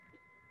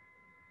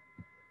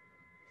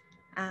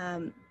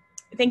Um,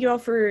 Thank you all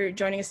for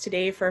joining us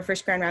today for our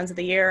first Grand Rounds of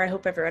the year. I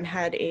hope everyone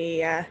had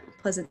a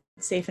pleasant,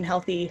 safe, and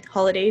healthy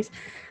holidays.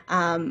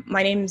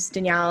 My name's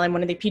Danielle. I'm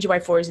one of the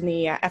PGY4s in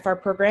the FR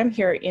program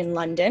here in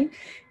London,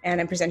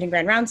 and I'm presenting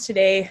Grand Rounds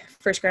today,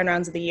 first Grand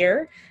Rounds of the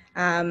year.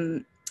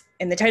 And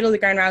the title of the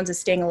Grand Rounds is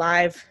Staying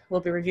Alive.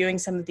 We'll be reviewing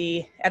some of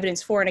the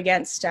evidence for and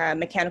against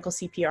mechanical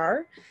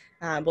CPR,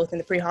 both in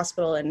the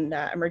pre-hospital and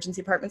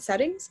emergency department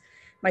settings.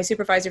 My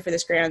supervisor for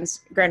this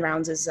Grand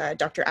Rounds is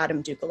Dr.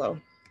 Adam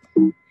Ducalo.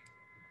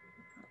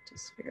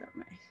 Just figure out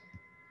my...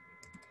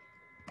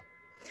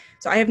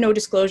 So I have no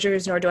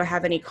disclosures, nor do I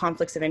have any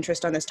conflicts of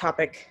interest on this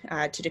topic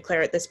to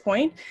declare at this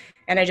point.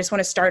 And I just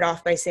want to start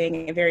off by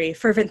saying a very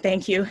fervent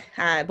thank you,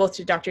 both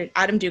to Dr.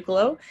 Adam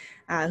Ducalo,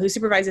 who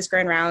supervises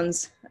Grand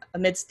Rounds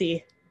amidst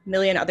the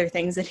million other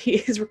things that he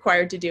is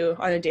required to do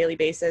on a daily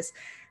basis,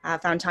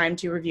 found time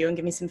to review and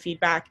give me some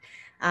feedback.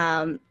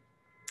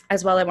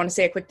 As well, I want to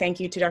say a quick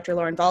thank you to Dr.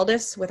 Lauren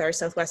Valdis with our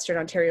Southwestern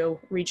Ontario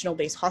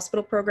Regional-Based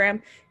Hospital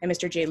Program and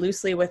Mr. Jay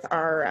Loosley with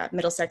our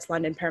Middlesex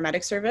London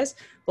Paramedic Service,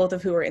 both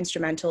of who were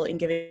instrumental in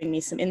giving me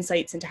some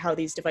insights into how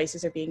these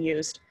devices are being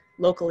used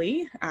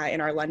locally in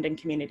our London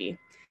community.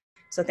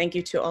 So thank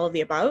you to all of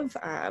the above,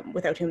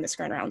 without whom this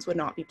Grand Rounds would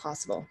not be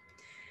possible.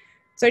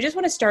 So I just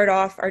want to start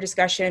off our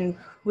discussion.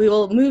 We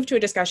will move to a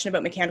discussion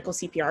about mechanical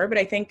CPR, but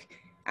I think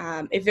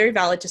it's very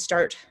valid to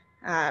start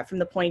from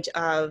the point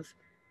of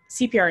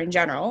CPR in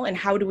general, and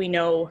how do we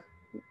know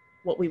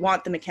what we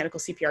want the mechanical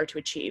CPR to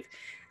achieve.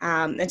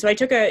 And so I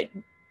took a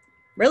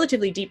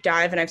relatively deep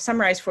dive, and I've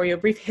summarized for you a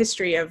brief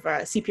history of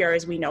CPR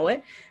as we know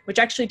it, which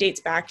actually dates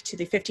back to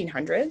the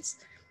 1500s.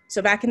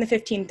 So back in the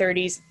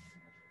 1530s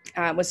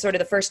was sort of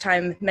the first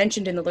time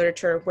mentioned in the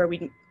literature where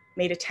we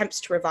made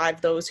attempts to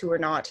revive those who were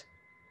not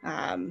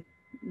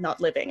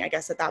living, I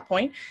guess, at that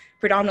point.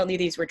 Predominantly,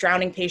 these were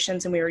drowning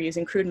patients, and we were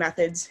using crude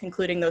methods,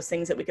 including those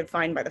things that we could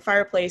find by the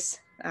fireplace,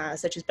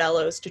 such as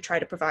bellows, to try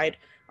to provide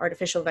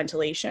artificial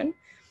ventilation.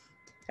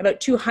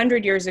 About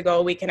 200 years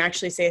ago, we can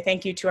actually say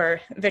thank you to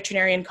our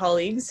veterinarian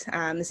colleagues.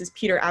 This is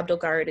Peter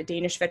Abdelgaard, a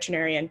Danish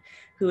veterinarian,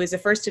 who is the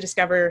first to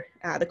discover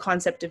the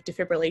concept of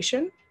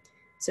defibrillation.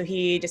 So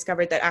he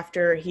discovered that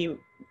after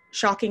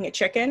shocking a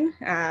chicken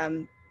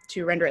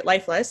to render it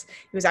lifeless,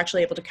 he was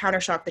actually able to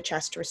countershock the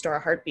chest to restore a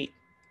heartbeat.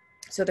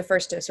 So the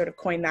first to sort of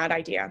coin that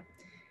idea.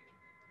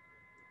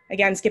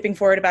 Again, skipping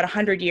forward about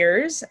 100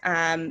 years,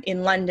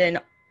 in London,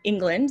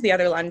 England, the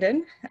other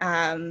London,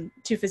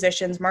 two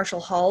physicians,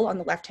 Marshall Hull on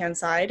the left-hand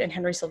side and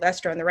Henry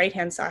Sylvester on the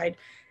right-hand side,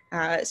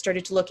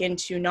 started to look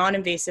into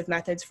non-invasive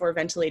methods for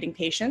ventilating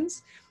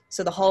patients.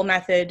 So the Hull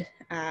method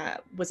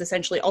was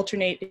essentially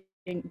alternating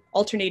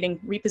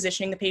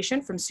repositioning the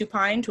patient from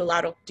supine to a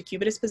lateral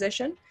decubitus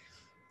position.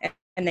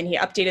 And then he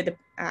updated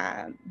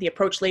the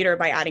approach later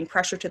by adding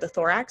pressure to the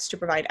thorax to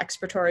provide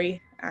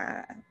expiratory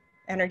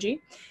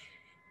energy.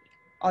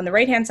 On the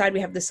right-hand side, we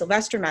have the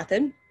Sylvester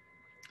method,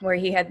 where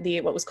he had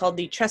what was called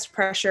the chest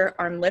pressure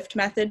arm lift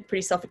method,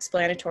 pretty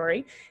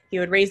self-explanatory. He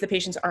would raise the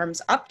patient's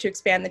arms up to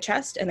expand the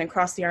chest and then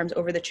cross the arms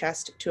over the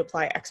chest to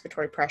apply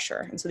expiratory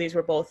pressure. And so these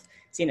were both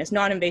seen as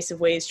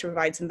non-invasive ways to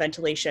provide some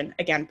ventilation,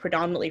 again,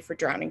 predominantly for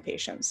drowning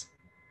patients.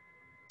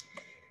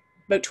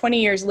 About 20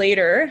 years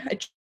later, a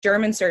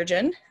German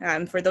surgeon,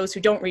 for those who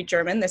don't read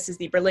German, this is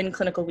the Berlin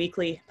Clinical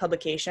Weekly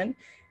publication,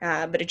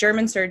 but a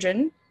German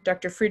surgeon,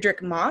 Dr.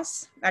 Friedrich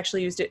Maas,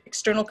 actually used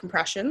external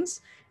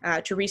compressions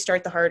to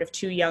restart the heart of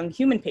two young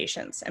human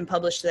patients and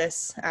published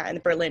this in the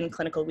Berlin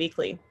Clinical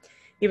Weekly.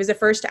 He was the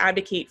first to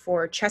advocate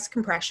for chest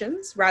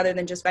compressions rather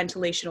than just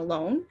ventilation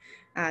alone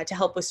to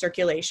help with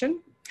circulation.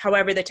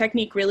 However, the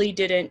technique really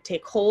didn't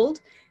take hold,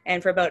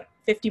 and for about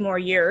 50 more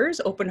years,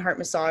 open heart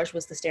massage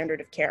was the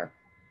standard of care.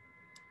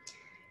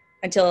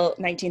 Until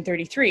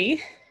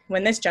 1933,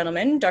 when this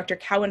gentleman, Dr.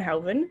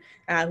 Cowenhoven,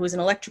 who was an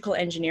electrical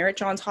engineer at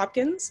Johns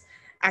Hopkins,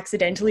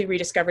 accidentally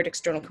rediscovered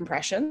external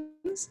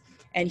compressions.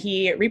 And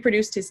he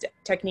reproduced his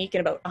technique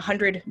in about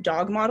 100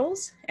 dog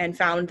models and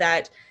found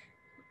that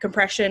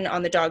compression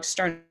on the dog's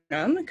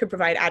sternum could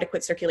provide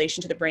adequate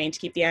circulation to the brain to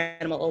keep the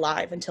animal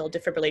alive until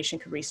defibrillation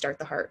could restart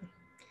the heart.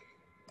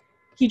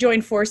 He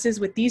joined forces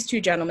with these two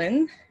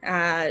gentlemen,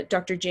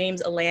 Dr.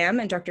 James Alam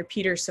and Dr.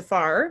 Peter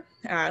Safar,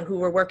 who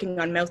were working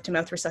on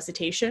mouth-to-mouth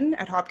resuscitation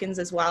at Hopkins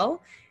as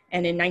well.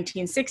 And in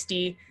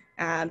 1960,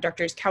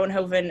 Drs.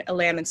 Cowenhoven,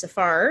 Alam, and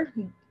Safar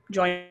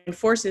joined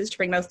forces to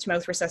bring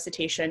mouth-to-mouth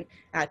resuscitation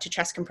to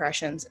chest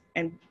compressions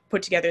and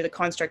put together the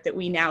construct that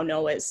we now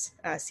know as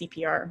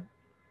CPR.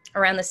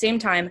 Around the same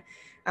time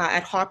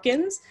at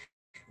Hopkins,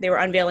 they were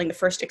unveiling the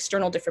first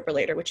external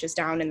defibrillator, which is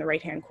down in the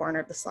right-hand corner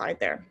of the slide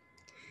there.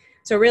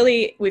 So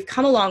really, we've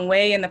come a long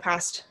way in the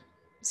past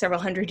several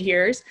hundred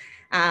years,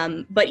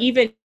 but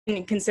even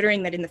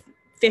considering that in the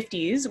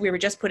 50s, we were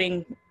just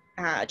putting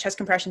chest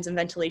compressions and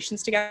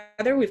ventilations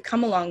together, we've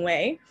come a long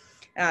way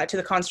to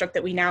the construct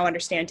that we now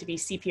understand to be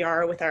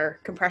CPR with our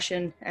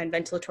compression and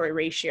ventilatory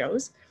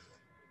ratios.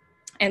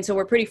 And so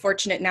we're pretty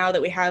fortunate now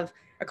that we have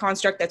a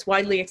construct that's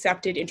widely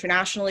accepted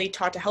internationally,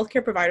 taught to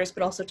healthcare providers,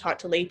 but also taught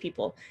to lay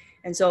people.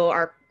 And so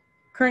our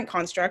current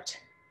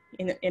construct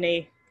in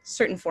a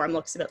certain form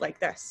looks a bit like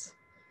this.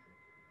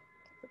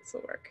 This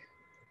will work.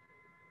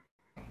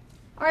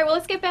 All right, well,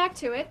 let's get back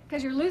to it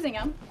because you're losing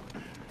them.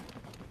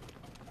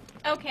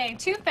 Okay,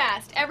 too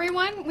fast.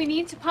 Everyone, we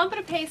need to pump at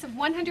a pace of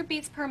 100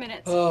 beats per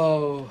minute.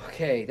 Oh,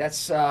 okay.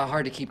 That's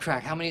hard to keep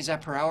track. How many is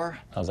that per hour?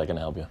 How's that going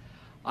to help you?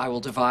 I will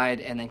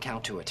divide and then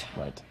count to it.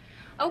 Right.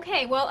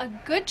 Okay, well, a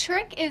good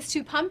trick is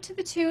to pump to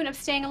the tune of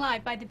Stayin'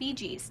 Alive by the Bee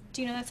Gees.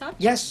 Do you know that song?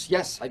 Yes,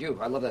 yes, I do.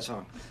 I love that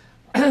song.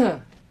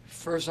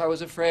 First I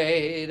was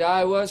afraid,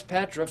 I was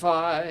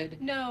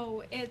petrified.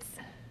 No, it's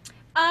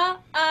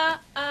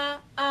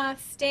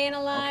Stayin'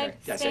 Alive, Okay,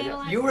 that's Stayin' it, yeah.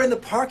 Alive. You were in the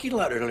parking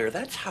lot earlier.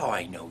 That's how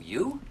I know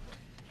you.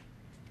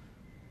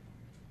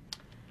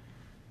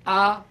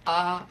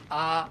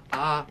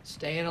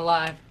 Staying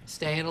alive,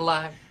 staying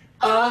alive.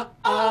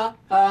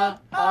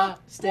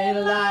 Staying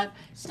alive,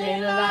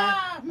 staying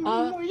alive.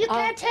 You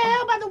can't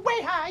tell by the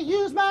way I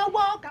use my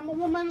walk. I'm a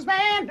woman's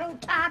man, no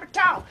time to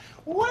talk.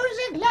 Words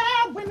it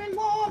loud, women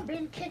warm,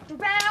 been kicked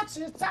around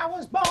since I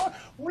was born.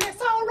 Well,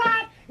 it's all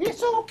right,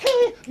 it's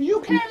okay. You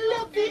can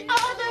look the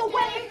other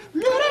way.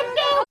 Let it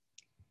go.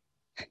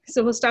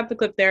 So we'll stop the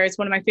clip there. It's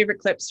one of my favorite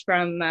clips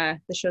from the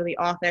show The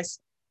Office.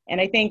 And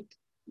I think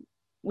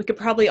we could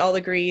probably all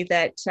agree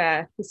that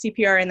the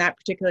CPR in that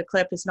particular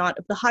clip is not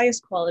of the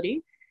highest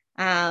quality,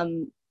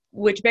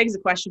 which begs the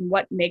question,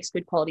 what makes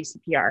good quality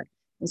CPR?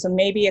 And so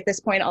maybe at this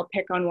point, I'll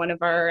pick on one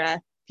of our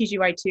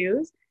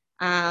PGY2s.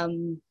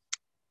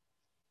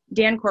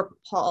 Dan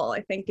Corpal,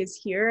 I think, is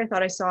here. I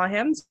thought I saw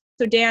him.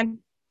 So Dan,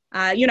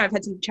 you and I have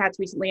had some chats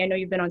recently. I know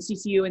you've been on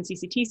CCU and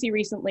CCTC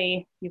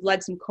recently. You've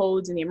led some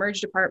codes in the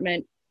Emerge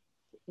department,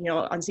 you know,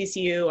 on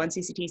CCU, on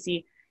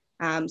CCTC.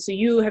 So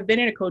you have been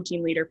in a code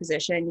team leader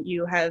position.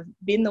 You have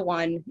been the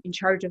one in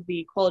charge of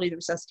the quality of the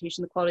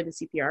resuscitation, the quality of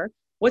the CPR.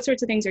 What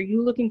sorts of things are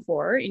you looking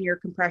for in your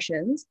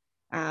compressions?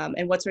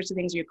 And what sorts of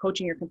things are you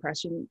coaching your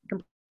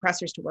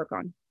compressors to work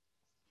on?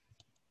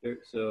 Sure.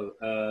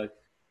 So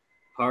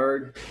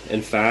hard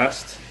and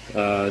fast.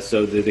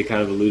 So they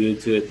kind of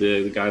alluded to it.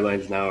 The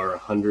guidelines now are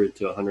 100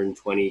 to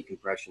 120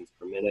 compressions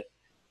per minute.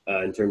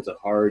 In terms of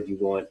hard, you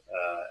want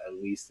at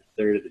least a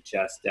third of the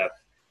chest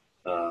depth.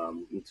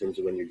 In terms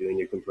of when you're doing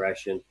your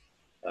compression.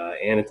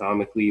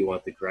 Anatomically, you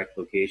want the correct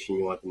location.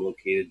 You want them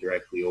located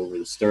directly over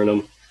the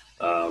sternum,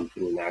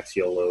 putting an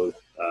axial load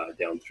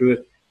down through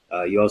it.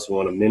 You also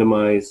want to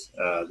minimize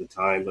the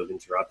time of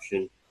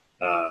interruption,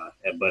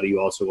 but you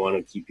also want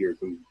to keep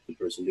the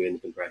person doing the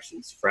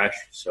compressions fresh,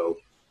 so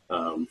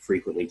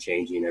frequently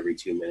changing every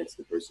 2 minutes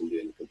the person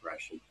doing the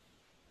compression.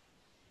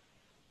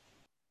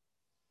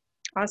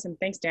 Awesome,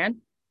 thanks,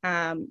 Dan.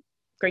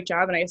 Great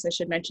job, and I guess I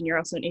should mention you're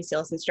also an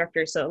ACLS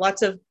instructor, so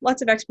lots of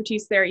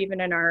expertise there,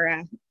 even in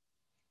our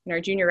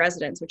junior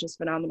residents, which is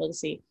phenomenal to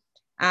see.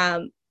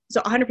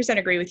 So 100%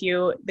 agree with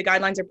you. The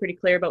guidelines are pretty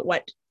clear about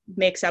what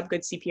makes up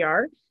good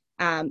CPR.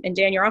 And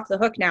Dan, you're off the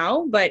hook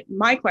now, but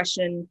my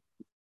question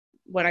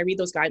when I read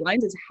those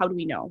guidelines is, how do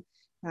we know?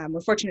 We're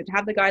fortunate to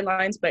have the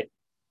guidelines, but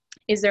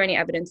is there any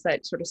evidence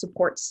that sort of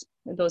supports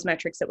those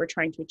metrics that we're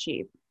trying to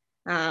achieve?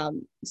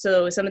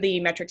 So some of the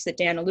metrics that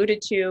Dan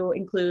alluded to,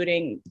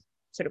 including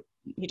sort of,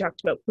 he talked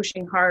about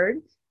pushing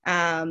hard,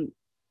 and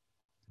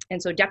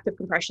so depth of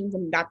compressions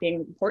and that being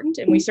important.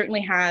 And we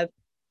certainly have,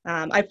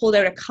 I pulled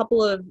out a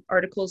couple of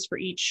articles for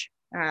each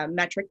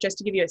metric just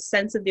to give you a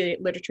sense of the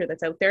literature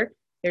that's out there.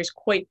 There's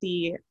quite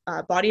the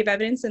body of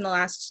evidence in the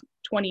last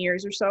 20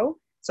 years or so.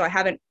 So I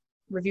haven't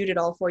reviewed it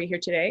all for you here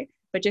today,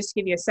 but just to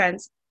give you a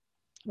sense,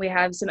 we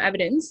have some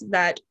evidence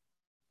that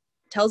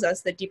tells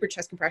us that deeper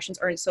chest compressions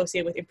are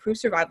associated with improved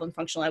survival and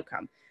functional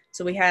outcome.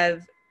 So we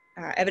have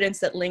evidence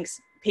that links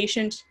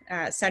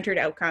patient-centered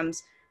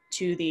outcomes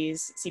to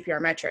these CPR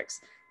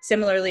metrics.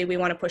 Similarly, we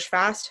want to push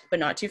fast, but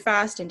not too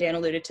fast. And Dan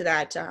alluded to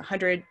that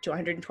 100 to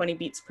 120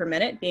 beats per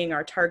minute being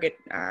our target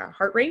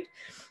heart rate.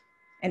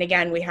 And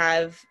again, we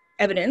have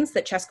evidence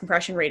that chest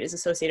compression rate is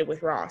associated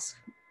with ROS.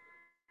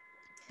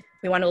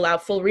 We want to allow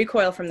full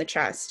recoil from the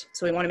chest.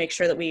 So we want to make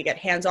sure that we get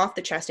hands off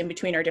the chest in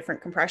between our different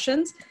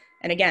compressions.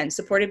 And again,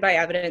 supported by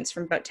evidence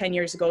from about 10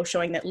 years ago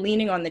showing that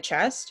leaning on the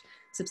chest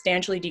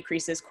substantially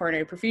decreases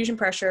coronary perfusion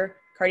pressure,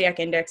 cardiac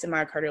index, and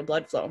myocardial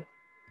blood flow.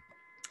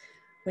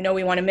 We know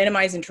we want to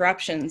minimize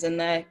interruptions, and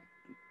the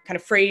kind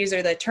of phrase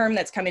or the term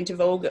that's come into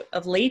vogue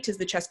of late is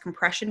the chest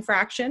compression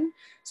fraction.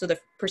 So the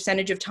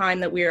percentage of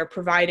time that we are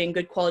providing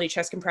good quality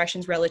chest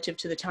compressions relative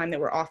to the time that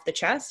we're off the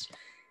chest.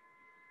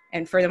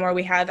 And furthermore,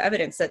 we have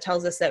evidence that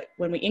tells us that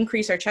when we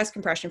increase our chest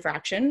compression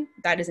fraction,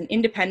 that is an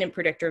independent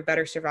predictor of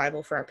better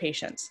survival for our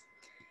patients.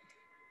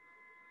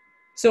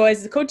 So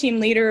as the code team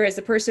leader, as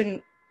the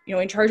person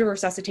in charge of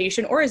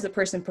resuscitation, or as the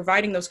person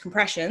providing those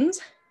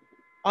compressions,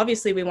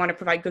 obviously we want to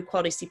provide good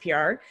quality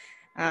CPR.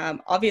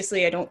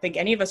 Obviously, I don't think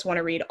any of us want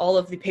to read all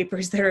of the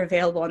papers that are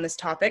available on this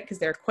topic because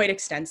they're quite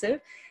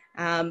extensive,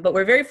 but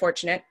we're very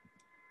fortunate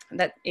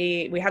that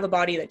we have a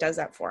body that does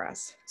that for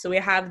us. So we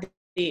have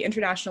the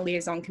International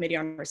Liaison Committee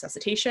on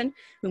Resuscitation,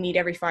 who meet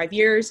every 5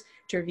 years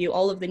to review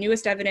all of the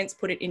newest evidence,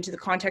 put it into the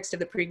context of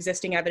the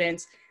pre-existing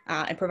evidence,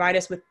 and provide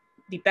us with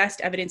the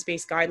best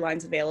evidence-based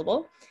guidelines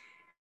available.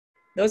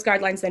 Those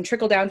guidelines then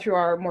trickle down through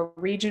our more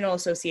regional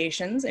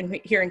associations. And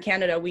here in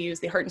Canada, we use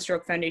the Heart and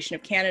Stroke Foundation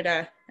of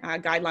Canada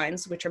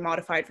guidelines, which are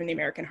modified from the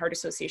American Heart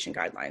Association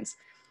guidelines.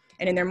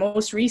 And in their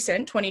most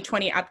recent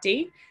 2020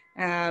 update,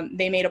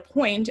 they made a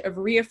point of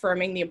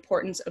reaffirming the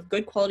importance of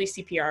good quality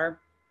CPR,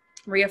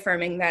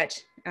 reaffirming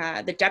that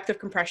the depth of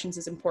compressions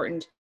is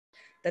important,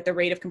 that the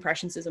rate of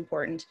compressions is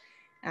important.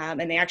 And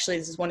they actually,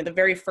 this is one of the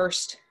very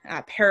first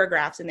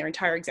paragraphs in their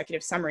entire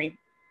executive summary,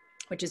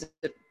 which is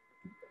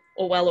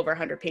well over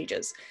 100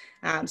 pages.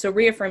 So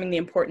reaffirming the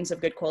importance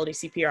of good quality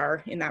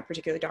CPR in that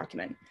particular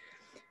document.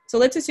 So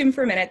let's assume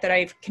for a minute that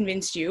I've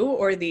convinced you,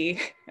 or the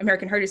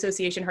American Heart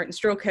Association Heart and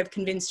Stroke have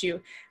convinced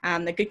you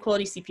that good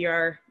quality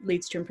CPR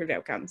leads to improved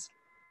outcomes.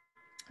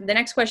 The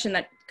next question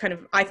that kind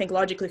of, I think,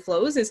 logically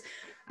flows is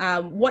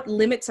what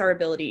limits our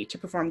ability to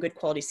perform good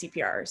quality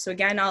CPR? So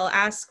again, I'll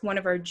ask one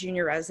of our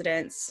junior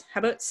residents. How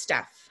about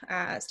Steph?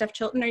 Steph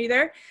Chilton, are you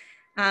there?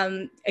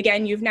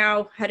 Again, you've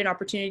now had an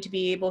opportunity to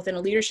be both in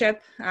a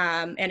leadership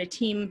and a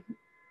team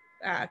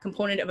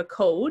component of a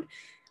code.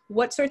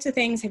 What sorts of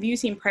things have you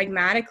seen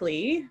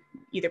pragmatically,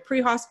 either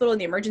pre-hospital, in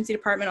the emergency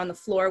department, on the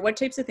floor? What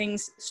types of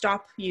things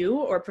stop you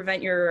or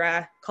prevent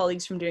your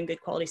colleagues from doing good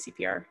quality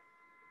CPR?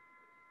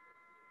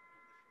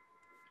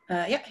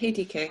 Yeah, hey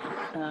DK,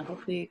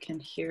 hopefully you can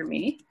hear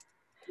me.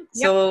 Yep.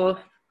 So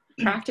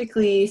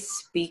practically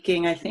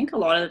speaking, I think a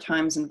lot of the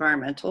times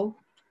environmental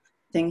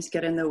things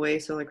get in the way.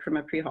 So like from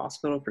a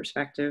pre-hospital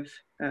perspective,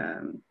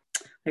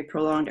 like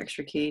prolonged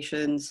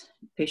extrications,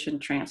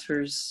 patient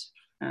transfers,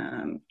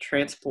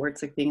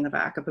 transports, like being in the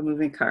back of a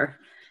moving car,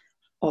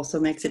 also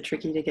makes it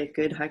tricky to get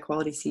good high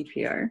quality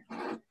CPR.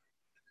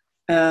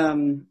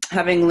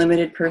 Having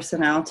limited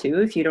personnel too,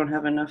 if you don't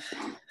have enough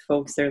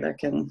folks there that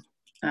can,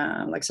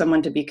 like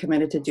someone to be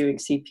committed to doing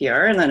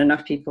CPR and then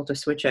enough people to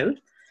switch out.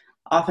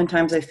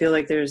 Oftentimes I feel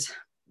like there's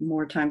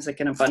more times like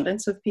an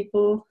abundance of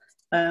people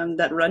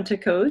that run to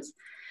codes,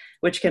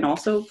 which can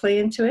also play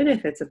into it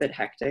if it's a bit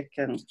hectic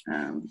and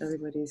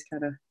everybody's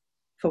kind of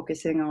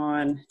focusing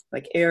on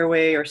like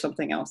airway or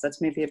something else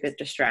that's maybe a bit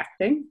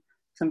distracting,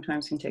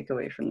 sometimes can take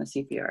away from the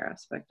CPR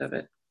aspect of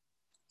it.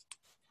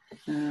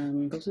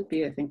 Those would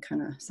be, I think,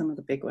 kind of some of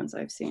the big ones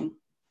I've seen.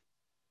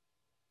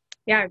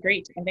 Yeah,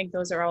 great. I think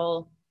those are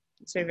all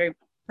sort of very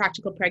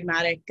practical,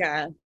 pragmatic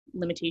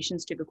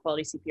limitations to good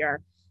quality CPR.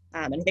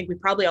 And I think we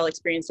probably all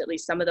experienced at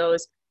least some of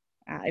those.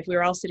 If we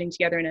were all sitting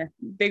together in a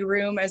big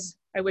room, as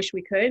I wish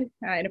we could,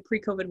 in a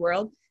pre-COVID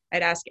world,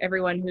 I'd ask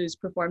everyone who's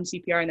performed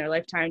CPR in their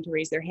lifetime to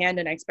raise their hand,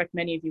 and I expect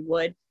many of you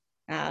would.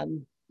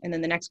 And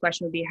then the next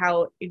question would be,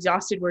 how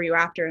exhausted were you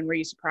after, and were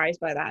you surprised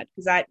by that?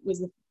 Because that was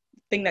the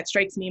thing that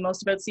strikes me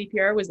most about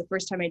CPR, was the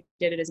first time I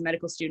did it as a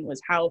medical student,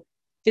 was how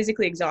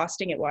physically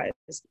exhausting it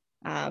was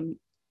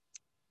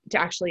to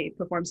actually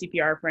perform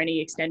CPR for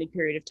any extended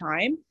period of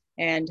time,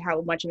 and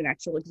how much of an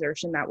actual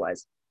exertion that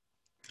was.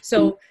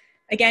 So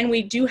again,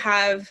 we do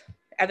have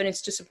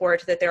evidence to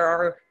support that there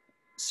are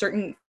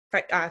certain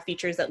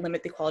features that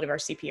limit the quality of our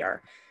CPR.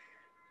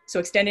 So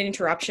extended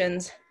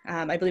interruptions.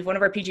 I believe one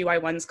of our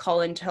PGY1s,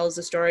 Colin, tells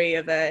the story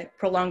of a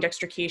prolonged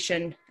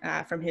extrication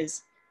from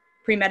his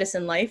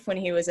pre-medicine life when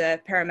he was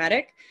a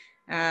paramedic,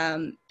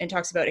 and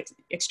talks about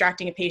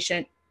extracting a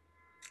patient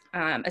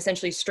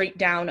essentially straight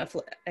down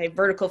a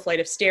vertical flight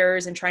of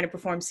stairs and trying to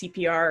perform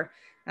CPR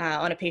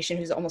on a patient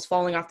who's almost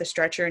falling off the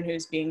stretcher and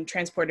who's being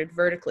transported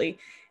vertically.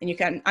 And you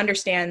can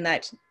understand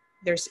that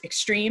there's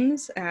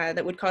extremes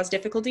that would cause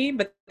difficulty,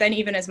 but then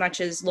even as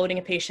much as loading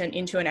a patient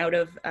into and out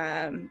of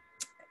an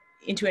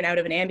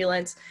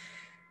ambulance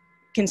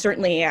can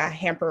certainly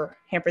hamper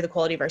the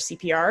quality of our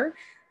CPR,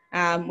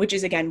 which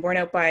is again borne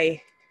out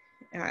by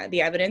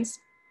the evidence.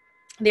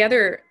 The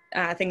other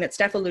thing that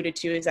Steph alluded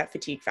to is that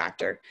fatigue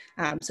factor.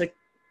 So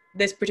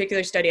this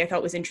particular study I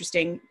thought was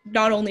interesting,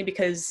 not only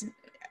because,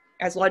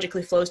 as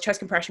logically flows, chest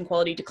compression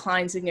quality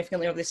declined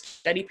significantly over the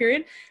study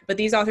period, but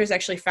these authors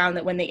actually found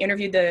that when they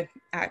interviewed the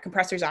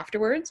compressors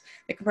afterwards,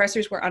 the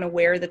compressors were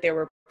unaware that they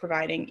were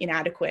providing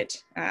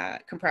inadequate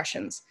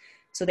compressions.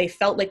 So they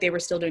felt like they were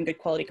still doing good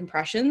quality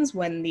compressions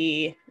when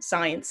the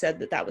science said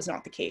that that was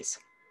not the case.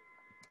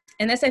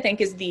 And this, I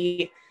think, is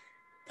the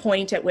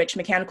point at which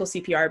mechanical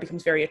CPR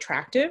becomes very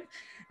attractive,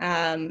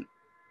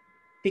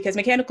 because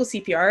mechanical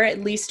CPR,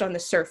 at least on the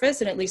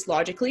surface and at least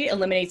logically,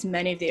 eliminates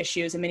many of the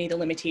issues and many of the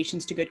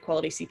limitations to good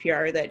quality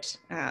CPR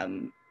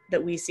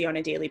that we see on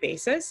a daily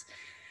basis.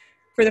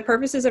 For the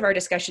purposes of our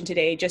discussion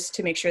today, just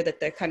to make sure that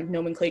the kind of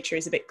nomenclature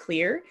is a bit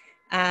clear,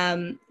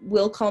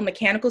 we'll call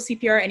mechanical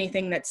CPR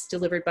anything that's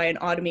delivered by an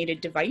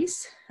automated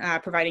device,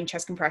 providing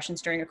chest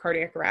compressions during a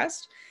cardiac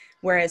arrest,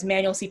 whereas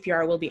manual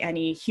CPR will be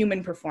any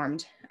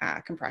human-performed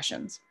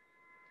compressions.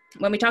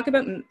 When we talk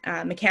about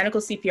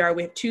mechanical CPR,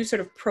 we have two sort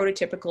of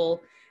prototypical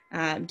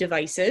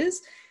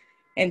devices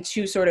and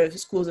two sort of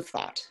schools of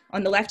thought.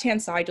 On the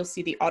left-hand side, you'll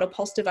see the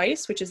autopulse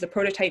device, which is the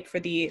prototype for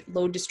the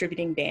load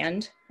distributing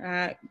band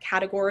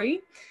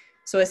category.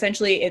 So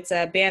essentially, it's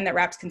a band that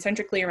wraps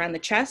concentrically around the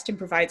chest and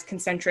provides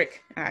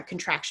concentric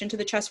contraction to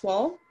the chest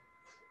wall.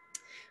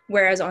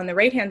 Whereas on the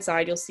right-hand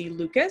side, you'll see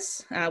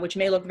Lucas, which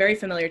may look very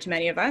familiar to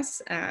many of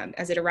us,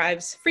 as it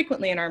arrives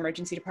frequently in our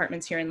emergency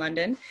departments here in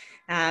London.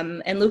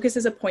 And Lucas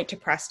is a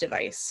point-to-press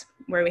device,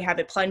 where we have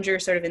a plunger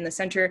sort of in the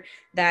center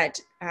that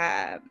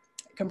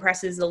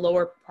compresses the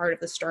lower part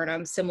of the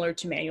sternum, similar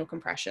to manual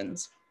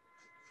compressions.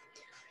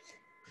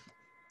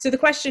 So the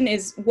question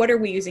is, what are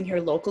we using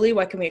here locally?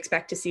 What can we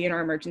expect to see in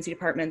our emergency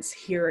departments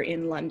here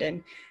in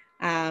London?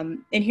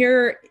 And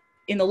here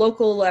in the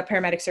local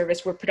paramedic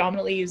service, we're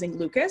predominantly using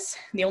Lucas.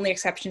 The only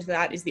exception to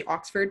that is the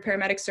Oxford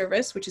paramedic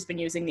service, which has been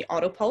using the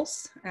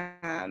AutoPulse.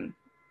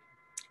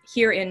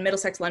 Here in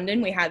Middlesex,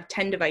 London, we have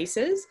 10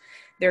 devices.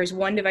 There's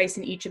 1 device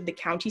in each of the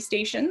county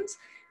stations,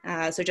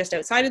 so just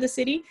outside of the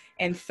city,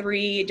 and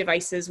 3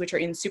 devices which are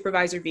in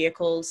supervisor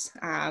vehicles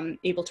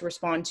able to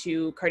respond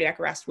to cardiac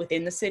arrest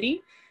within the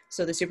city.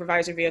 So the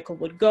supervisor vehicle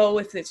would go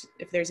if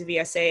there's a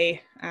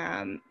VSA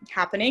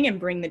happening and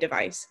bring the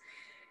device.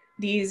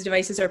 These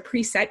devices are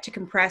preset to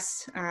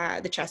compress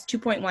the chest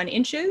 2.1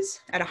 inches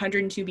at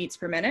 102 beats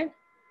per minute.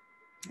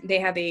 They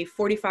have a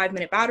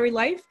 45-minute battery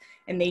life,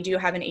 and they do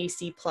have an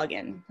AC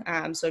plug-in.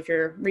 So if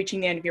you're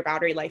reaching the end of your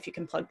battery life, you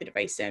can plug the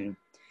device in.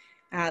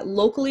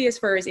 Locally, as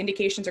far as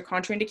indications or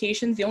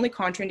contraindications, the only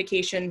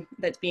contraindication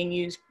that's being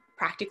used,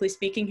 practically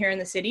speaking, here in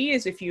the city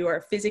is if you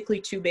are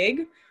physically too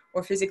big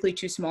or physically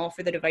too small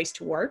for the device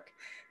to work.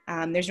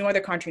 There's no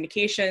other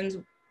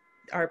contraindications.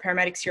 Our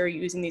paramedics here are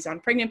using these on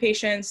pregnant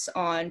patients,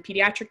 on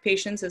pediatric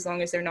patients, as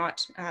long as they're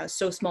not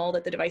so small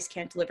that the device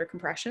can't deliver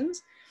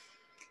compressions.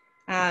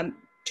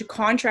 To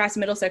contrast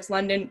Middlesex,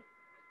 London,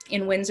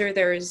 in Windsor,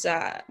 there's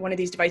one of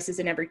these devices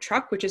in every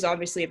truck, which is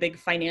obviously a big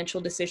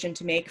financial decision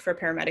to make for a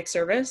paramedic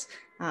service,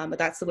 but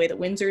that's the way that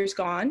Windsor's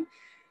gone.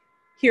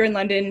 Here in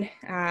London,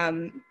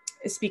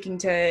 speaking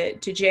to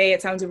Jay,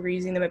 it sounds like we're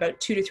using them about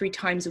 2 to 3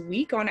 times a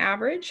week on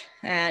average.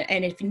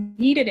 And if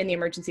needed in the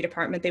emergency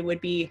department, they would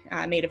be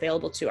made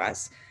available to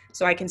us.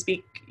 So I can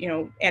speak,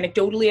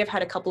 anecdotally, I've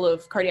had a couple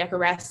of cardiac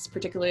arrests,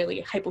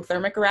 particularly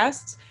hypothermic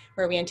arrests,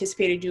 where we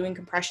anticipated doing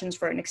compressions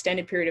for an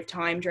extended period of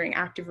time during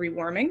active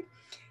rewarming.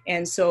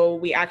 And so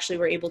we actually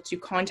were able to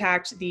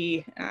contact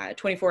the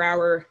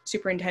 24-hour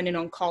superintendent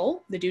on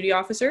call, the duty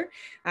officer,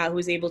 who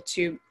was able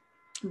to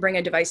bring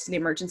a device to the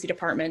emergency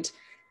department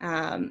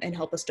and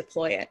help us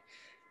deploy it.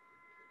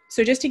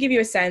 So just to give you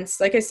a sense,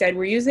 like I said,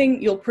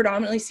 you'll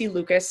predominantly see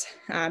Lucas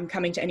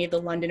coming to any of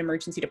the London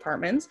emergency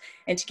departments.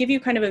 And to give you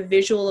kind of a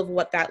visual of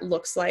what that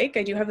looks like,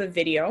 I do have a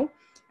video.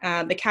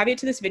 The caveat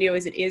to this video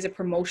is it is a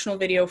promotional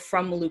video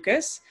from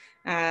Lucas.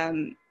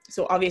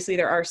 So obviously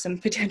there are some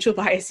potential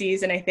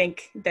biases, and I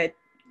think that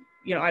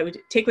I would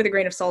take with a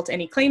grain of salt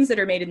any claims that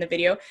are made in the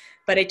video,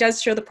 but it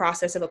does show the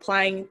process of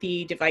applying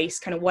the device,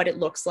 kind of what it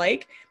looks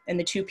like, and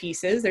the 2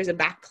 pieces. There's a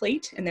back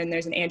plate, and then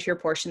there's an anterior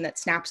portion that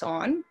snaps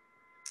on.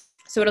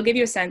 So it'll give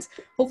you a sense,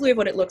 hopefully, of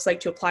what it looks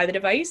like to apply the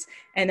device,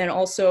 and then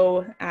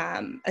also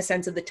a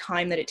sense of the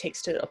time that it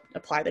takes to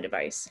apply the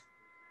device.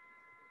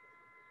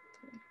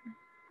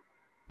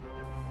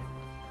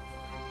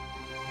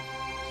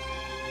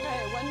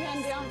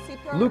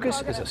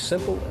 Lucas is a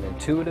simple and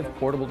intuitive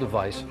portable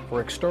device for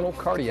external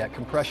cardiac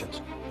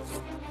compressions.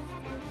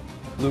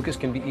 Lucas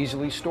can be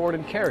easily stored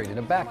and carried in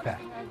a backpack.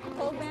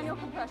 Hold manual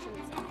compressions.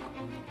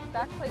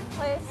 Backplate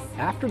place.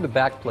 After the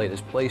backplate is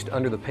placed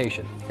under the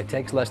patient, it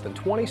takes less than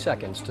 20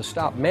 seconds to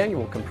stop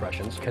manual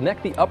compressions,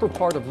 connect the upper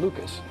part of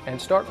Lucas, and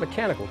start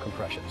mechanical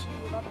compressions.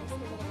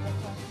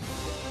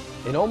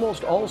 In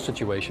almost all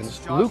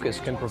situations, Lucas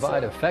can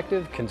provide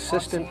effective,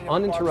 consistent,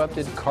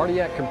 uninterrupted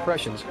cardiac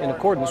compressions in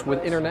accordance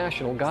with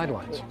international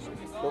guidelines.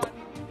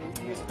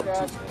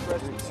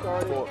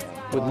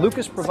 With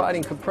Lucas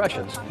providing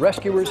compressions,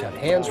 rescuers have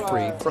hands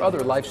free for other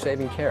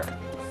life-saving care.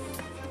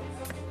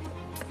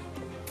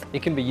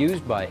 It can be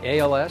used by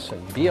ALS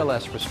and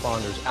BLS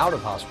responders out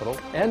of hospital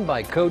and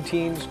by code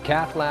teams,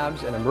 cath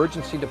labs, and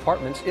emergency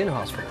departments in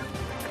hospital.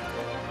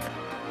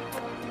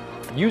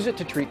 Use it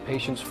to treat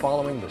patients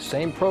following the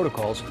same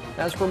protocols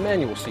as for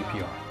manual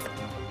CPR.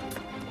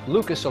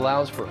 Lucas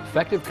allows for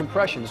effective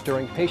compressions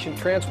during patient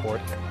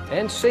transport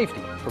and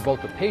safety for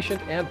both the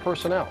patient and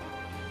personnel.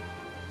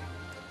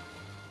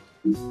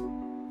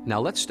 Now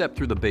let's step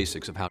through the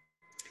basics of how.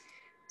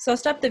 So I'll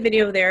stop the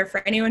video there.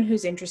 For anyone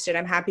who's interested,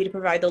 I'm happy to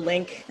provide the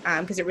link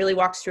because it really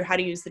walks through how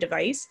to use the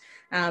device.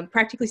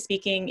 Practically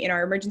speaking, in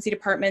our emergency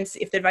departments,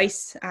 if the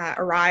device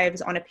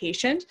arrives on a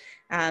patient,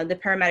 the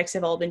paramedics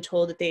have all been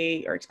told that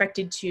they are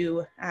expected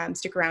to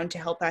stick around to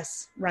help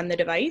us run the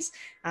device.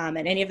 And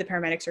any of the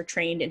paramedics are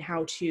trained in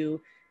how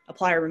to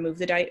apply or remove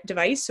the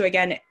device. So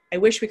again, I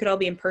wish we could all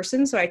be in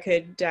person so I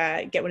could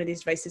get one of these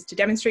devices to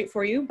demonstrate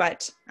for you,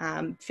 but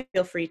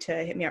feel free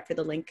to hit me up for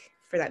the link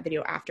for that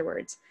video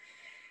afterwards.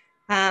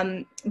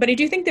 But I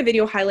do think the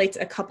video highlights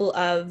a couple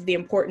of the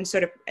important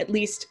sort of at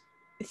least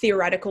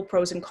theoretical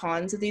pros and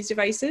cons of these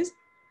devices.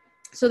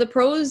 So the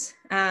pros,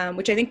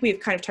 which I think we've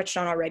kind of touched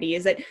on already,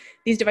 is that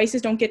these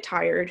devices don't get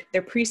tired.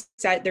 They're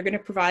preset. They're going to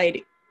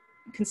provide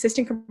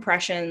consistent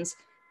compressions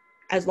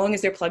as long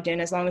as they're plugged in,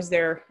 as long as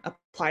they're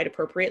applied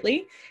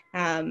appropriately.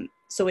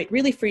 So it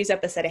really frees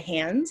up a set of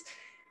hands.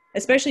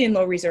 especially in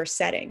low resource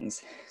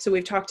settings. So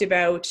we've talked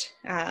about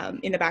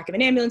in the back of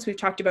an ambulance, we've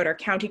talked about our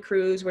county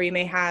crews where you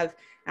may have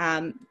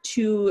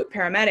 2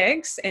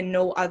 paramedics and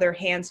no other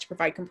hands to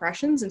provide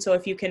compressions. And so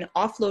if you can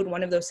offload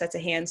one of those sets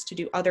of hands to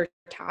do other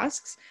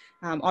tasks,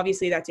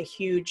 obviously that's a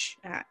huge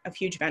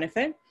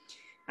benefit.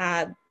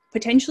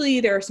 Potentially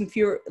there are some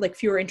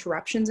fewer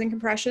interruptions in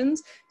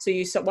compressions. So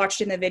you watched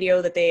in the video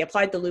that they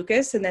applied the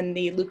Lucas, and then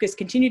the Lucas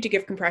continued to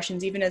give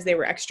compressions even as they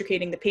were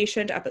extricating the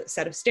patient up a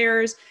set of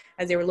stairs,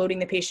 as they were loading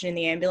the patient in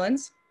the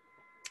ambulance.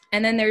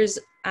 And then there's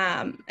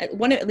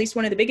at least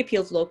one of the big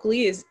appeals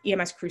locally is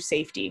EMS crew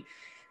safety.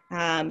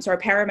 So our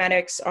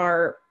paramedics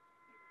are,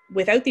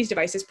 without these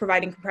devices,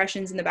 providing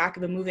compressions in the back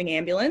of a moving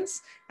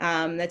ambulance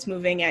that's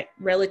moving at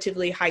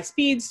relatively high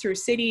speeds through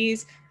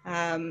cities.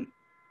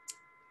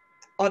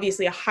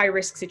 Obviously a high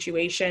risk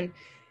situation,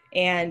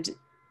 and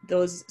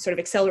those sort of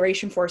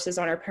acceleration forces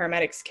on our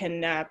paramedics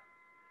can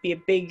be a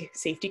big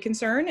safety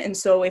concern. And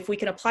so if we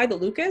can apply the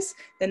Lucas,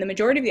 then the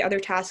majority of the other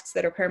tasks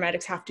that our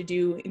paramedics have to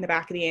do in the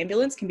back of the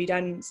ambulance can be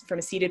done from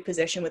a seated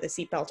position with a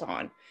seatbelt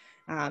on.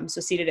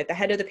 So seated at the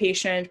head of the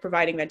patient,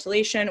 providing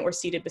ventilation, or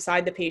seated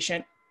beside the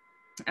patient,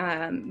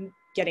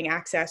 getting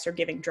access or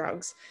giving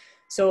drugs.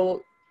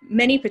 So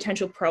many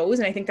potential pros,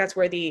 and I think that's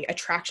where the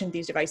attraction of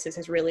these devices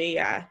has really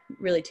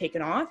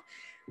taken off.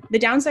 The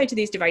downside to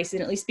these devices,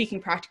 and at least speaking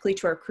practically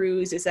to our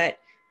crews, is that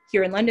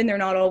here in London, they're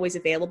not always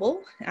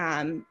available.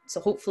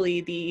 So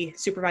hopefully the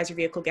supervisor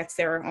vehicle gets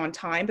there on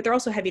time, but they're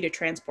also heavy to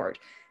transport.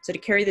 So to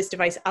carry this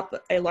device up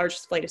a large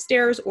flight of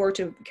stairs, or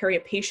to carry a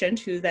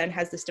patient who then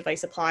has this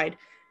device applied,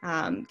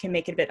 can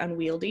make it a bit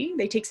unwieldy.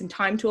 They take some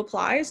time to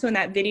apply. So in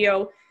that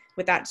video,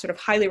 with that sort of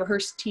highly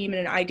rehearsed team in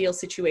an ideal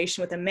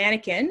situation with a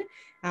mannequin,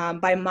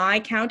 by my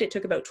count, it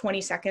took about 20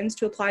 seconds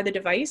to apply the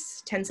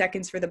device, 10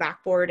 seconds for the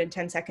backboard and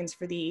 10 seconds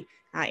for the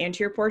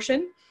anterior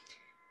portion.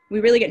 We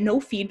really get no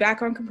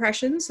feedback on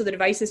compression, so the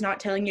device is not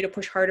telling you to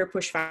push harder,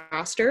 push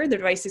faster. The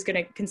device is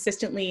going to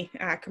consistently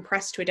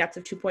compress to a depth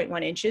of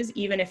 2.1 inches,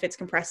 even if it's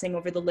compressing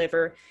over the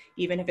liver,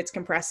 even if it's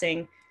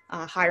compressing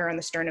higher on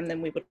the sternum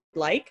than we would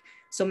like.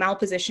 So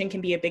malposition can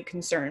be a big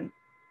concern.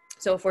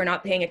 So if we're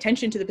not paying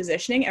attention to the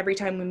positioning, every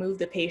time we move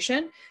the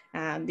patient,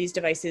 these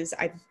devices,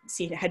 I've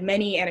had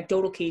many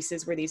anecdotal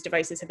cases where these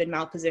devices have been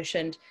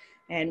malpositioned.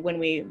 And when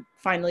we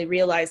finally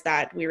realized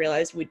that, we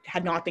realized we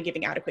had not been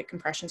giving adequate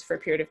compressions for a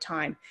period of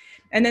time.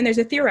 And then there's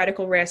a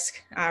theoretical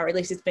risk, or at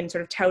least it's been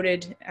sort of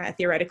touted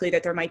theoretically,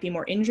 that there might be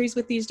more injuries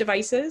with these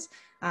devices.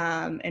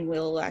 And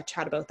we'll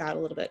chat about that a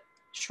little bit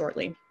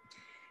shortly.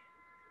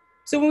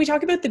 So when we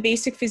talk about the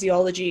basic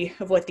physiology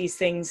of what these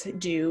things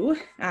do,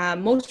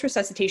 most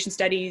resuscitation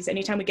studies,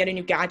 anytime we get a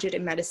new gadget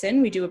in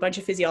medicine, we do a bunch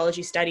of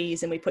physiology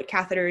studies and we put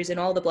catheters in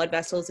all the blood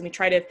vessels and we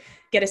try to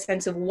get a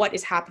sense of what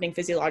is happening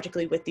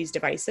physiologically with these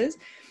devices.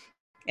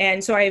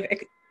 And so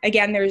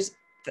again, there's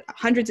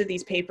hundreds of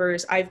these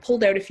papers. I've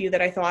pulled out a few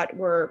that I thought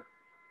were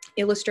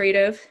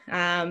illustrative,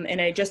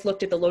 and I just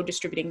looked at the load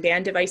distributing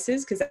band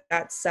devices because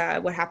that's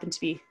what happened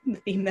to be the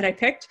theme that I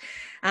picked.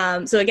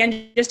 So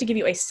again, just to give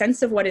you a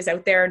sense of what is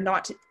out there,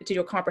 not to do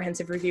a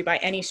comprehensive review by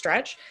any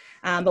stretch,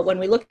 but when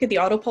we look at the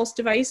AutoPulse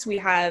device, we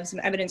have some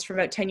evidence from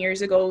about 10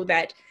 years ago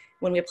that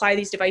when we apply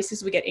these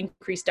devices, we get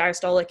increased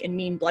diastolic and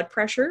mean blood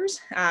pressures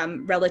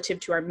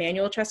relative to our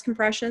manual chest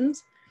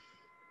compressions.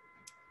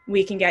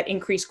 We can get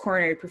increased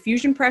coronary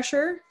perfusion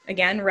pressure,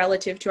 again,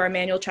 relative to our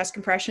manual chest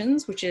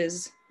compressions, which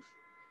is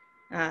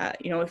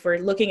if we're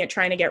looking at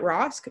trying to get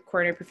ROSC,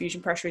 coronary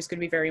perfusion pressure is going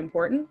to be very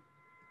important.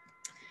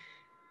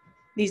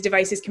 These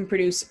devices can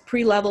produce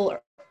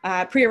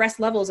pre-arrest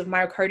levels of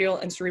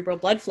myocardial and cerebral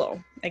blood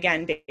flow,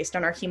 again, based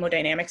on our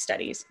hemodynamic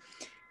studies,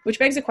 which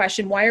begs the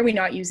question, why are we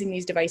not using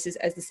these devices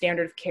as the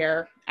standard of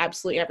care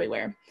absolutely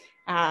everywhere?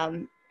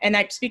 And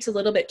that speaks a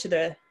little bit to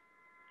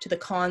the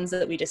cons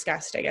that we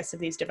discussed, I guess, of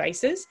these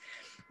devices.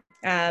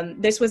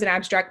 This was an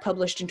abstract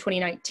published in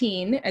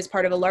 2019 as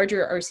part of a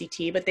larger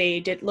RCT, but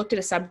they looked at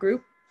a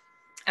subgroup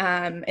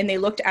and they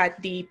looked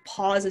at the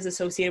pauses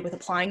associated with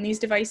applying these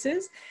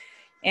devices.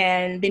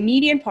 And the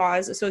median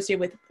pause associated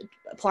with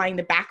applying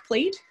the back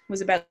plate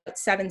was about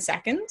 7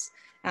 seconds.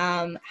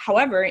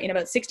 However, in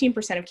about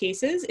 16% of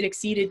cases, it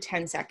exceeded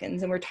 10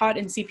 seconds. And we're taught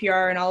in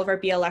CPR and all of our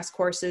BLS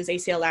courses,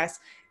 ACLS,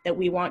 that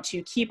we want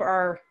to keep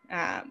our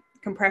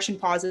compression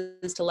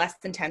pauses to less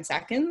than 10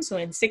 seconds. So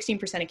in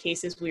 16% of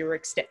cases, we were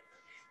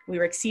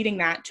exceeding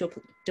that to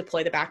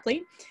deploy the back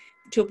plate.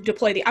 To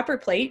deploy the upper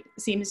plate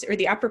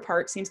the upper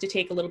part seems to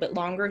take a little bit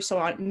longer, so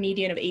on a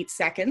median of 8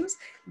 seconds,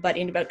 but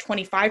in about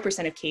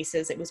 25% of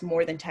cases, it was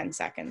more than 10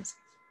 seconds.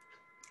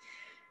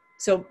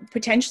 So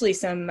potentially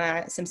some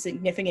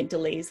significant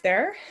delays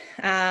there.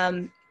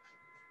 And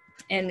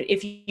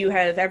if you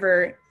have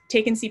ever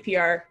taken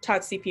CPR,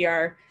 taught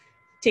CPR,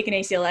 taken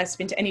ACLS,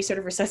 been to any sort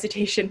of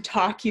resuscitation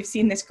talk, you've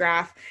seen this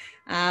graph,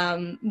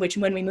 which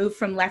when we move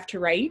from left to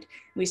right,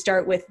 we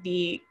start with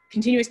the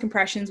continuous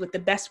compressions with the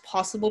best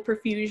possible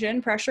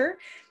perfusion pressure.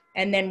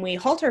 And then we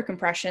halt our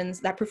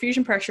compressions, that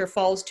perfusion pressure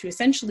falls to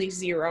essentially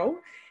 0.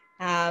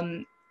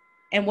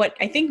 And what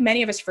I think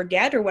many of us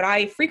forget, or what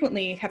I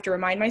frequently have to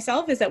remind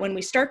myself, is that when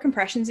we start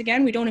compressions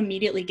again, we don't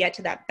immediately get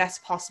to that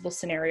best possible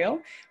scenario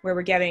where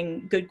we're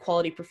getting good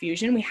quality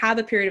perfusion. We have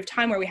a period of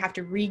time where we have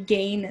to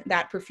regain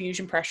that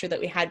perfusion pressure that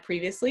we had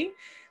previously.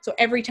 So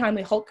every time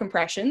we halt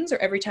compressions, or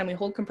every time we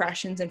hold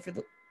compressions and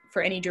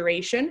for any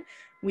duration,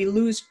 we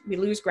lose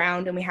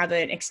ground, and we have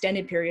an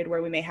extended period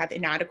where we may have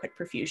inadequate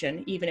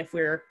perfusion, even if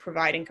we're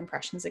providing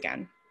compressions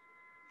again.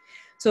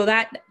 So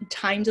that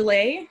time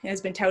delay has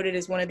been touted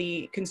as one of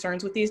the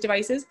concerns with these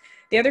devices.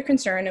 The other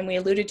concern, and we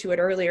alluded to it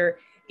earlier,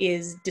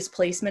 is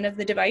displacement of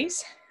the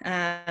device.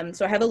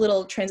 So I have a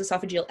little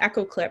transesophageal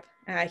echo clip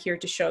here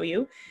to show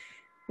you,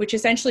 which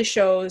essentially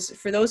shows,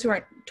 for those who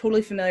aren't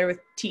totally familiar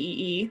with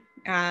TEE,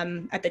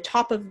 at the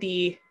top of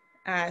the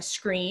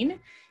screen,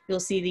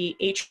 you'll see the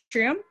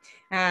atrium.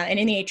 And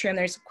in the atrium,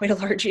 there's quite a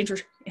large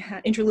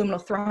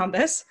interluminal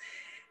thrombus.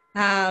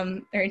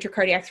 Or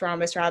intracardiac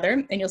thrombus rather,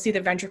 and you'll see the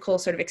ventricle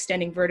sort of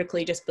extending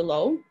vertically just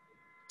below.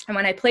 And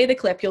when I play the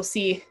clip, you'll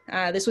see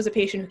this was a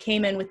patient who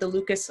came in with the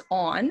Lucas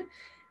on.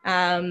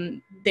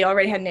 They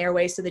already had an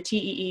airway, so the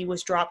TEE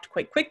was dropped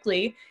quite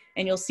quickly,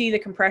 and you'll see the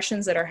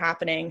compressions that are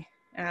happening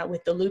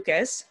with the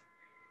Lucas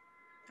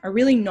are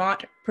really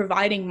not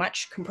providing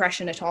much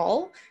compression at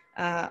all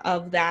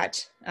of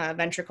that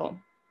ventricle.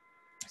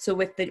 So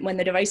when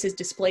the device is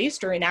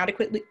displaced or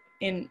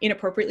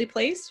inappropriately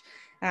placed,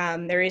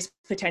 there is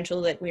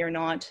potential that we are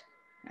not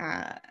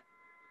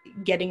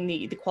getting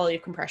the quality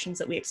of compressions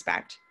that we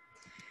expect.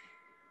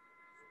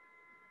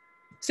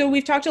 So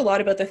we've talked a lot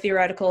about the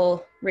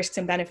theoretical risks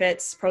and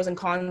benefits, pros and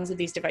cons of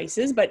these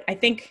devices, but I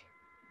think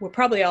we're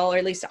probably all, or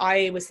at least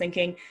I was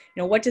thinking,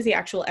 what does the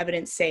actual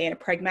evidence say in a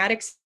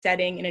pragmatic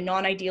setting, in a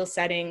non-ideal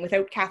setting,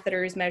 without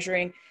catheters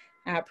measuring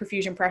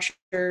perfusion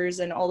pressures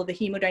and all of the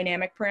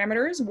hemodynamic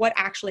parameters? What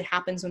actually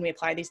happens when we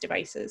apply these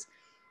devices?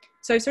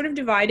 So I've sort of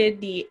divided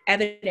the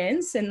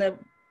evidence, and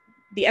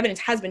the evidence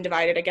has been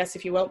divided, I guess,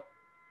 if you will,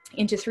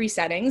 into three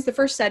settings. The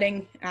first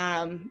setting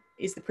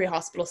is the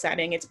pre-hospital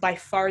setting. It's by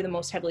far the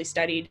most heavily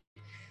studied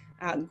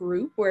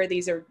group where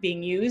these are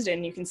being used,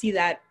 and you can see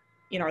that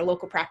in our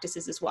local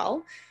practices as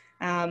well.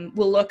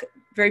 We'll look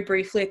very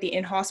briefly at the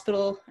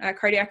in-hospital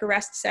cardiac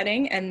arrest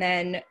setting, and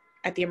then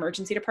at the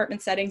emergency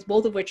department settings,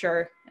 both of which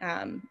are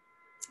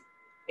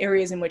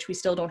areas in which we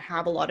still don't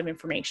have a lot of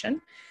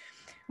information.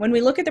 When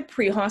we look at the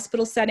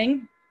pre-hospital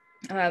setting,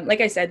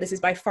 like I said, this is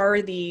by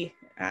far the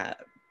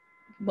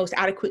most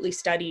adequately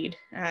studied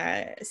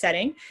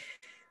setting.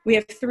 We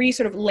have three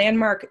sort of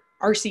landmark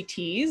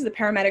RCTs, the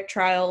paramedic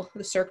trial,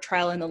 the CIRC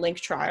trial, and the LINC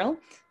trial,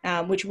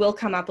 which will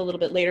come up a little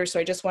bit later. So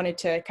I just wanted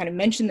to kind of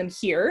mention them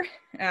here.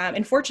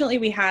 Unfortunately,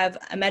 we have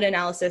a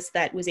meta-analysis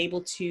that was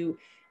able to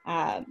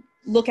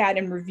look at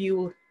and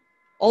review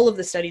all of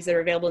the studies that are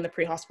available in the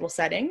pre-hospital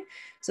setting.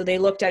 So they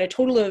looked at a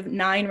total of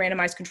 9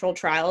 randomized controlled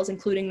trials,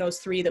 including those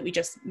 3 that we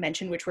just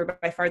mentioned, which were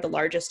by far the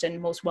largest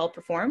and most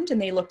well-performed.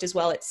 And they looked as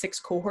well at 6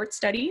 cohort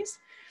studies.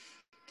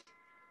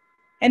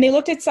 And they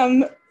looked at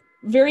some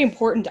very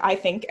important, I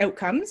think,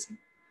 outcomes.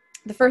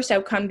 The first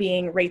outcome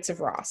being rates of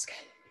ROSC.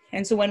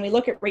 And so when we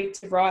look at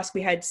rates of ROSC,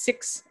 we had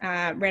 6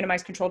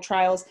 randomized controlled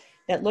trials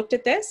that looked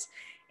at this.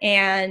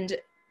 And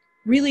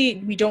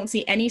really, we don't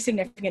see any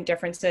significant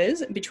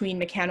differences between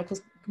mechanical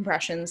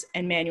compressions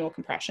and manual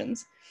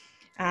compressions.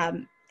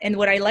 And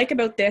what I like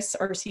about this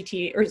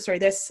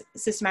this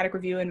systematic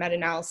review and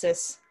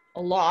meta-analysis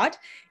a lot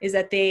is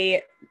that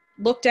they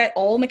looked at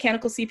all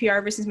mechanical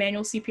CPR versus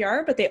manual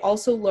CPR, but they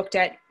also looked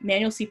at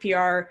manual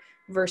CPR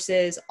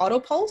versus auto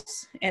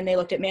pulse, and they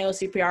looked at manual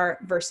CPR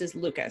versus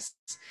Lucas.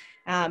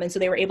 And so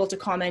they were able to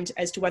comment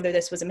as to whether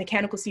this was a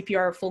mechanical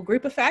CPR full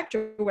group effect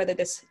or whether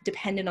this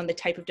depended on the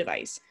type of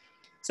device.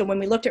 So when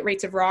we looked at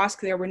rates of ROSC,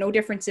 there were no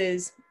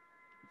differences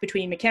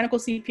between mechanical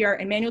CPR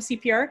and manual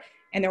CPR,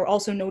 and there were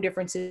also no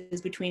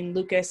differences between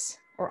Lucas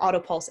or auto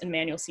pulse and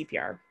manual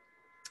CPR.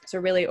 So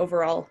really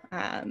overall,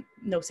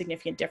 no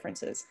significant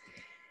differences.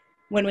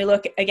 When we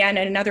look again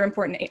at another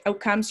important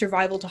outcome,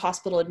 survival to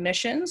hospital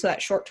admission, so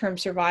that short-term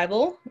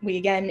survival, we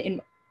again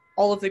in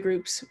all of the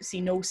groups see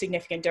no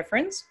significant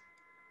difference.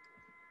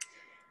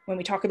 When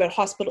we talk about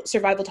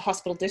survival to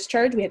hospital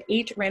discharge, we had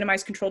 8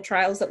 randomized controlled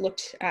trials that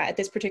looked at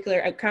this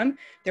particular outcome.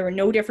 There were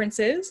no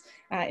differences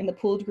in the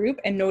pooled group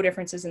and no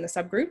differences in the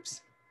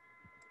subgroups.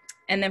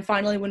 And then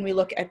finally, when we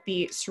look at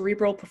the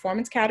cerebral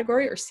performance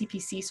category or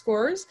CPC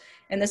scores,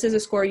 and this is a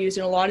score used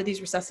in a lot of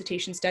these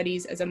resuscitation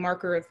studies as a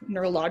marker of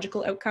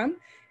neurological outcome,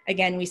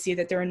 again, we see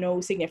that there are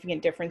no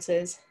significant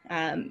differences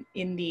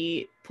in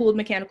the pooled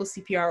mechanical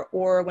CPR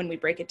or when we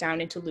break it down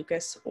into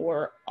Lucas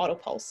or auto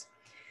pulse.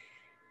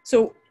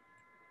 So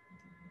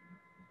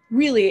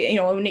really,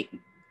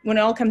 when it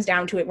all comes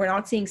down to it, we're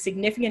not seeing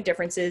significant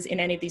differences in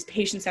any of these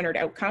patient-centered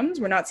outcomes.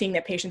 We're not seeing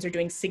that patients are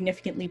doing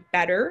significantly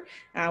better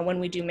when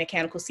we do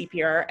mechanical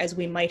CPR as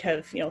we might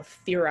have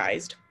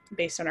theorized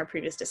based on our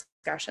previous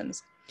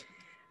discussions.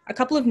 A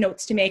couple of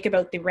notes to make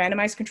about the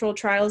randomized controlled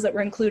trials that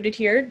were included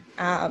here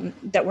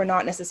that were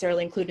not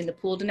necessarily included in the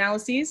pooled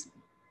analyses.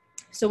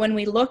 So when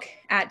we look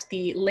at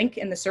the LINC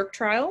and the CIRC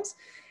trials,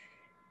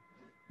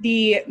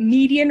 The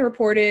median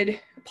reported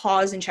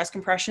pause in chest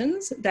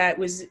compressions that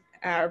was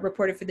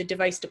reported for the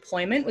device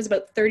deployment was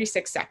about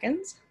 36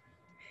 seconds.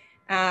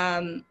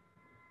 And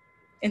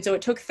so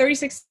it took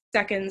 36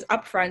 seconds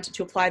upfront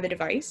to apply the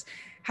device.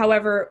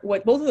 However,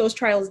 what both of those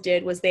trials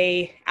did was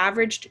they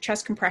averaged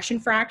chest compression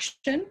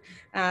fraction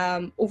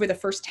over the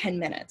first 10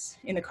 minutes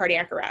in the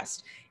cardiac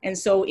arrest. And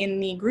so in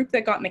the group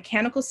that got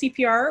mechanical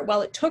CPR,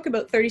 while it took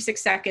about 36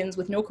 seconds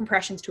with no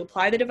compressions to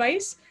apply the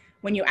device,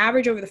 when you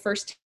average over the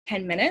first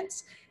 10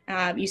 minutes,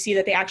 you see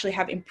that they actually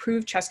have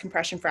improved chest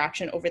compression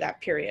fraction over that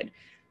period.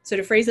 So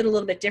to phrase it a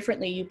little bit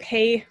differently, you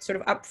pay sort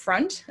of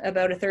upfront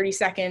about a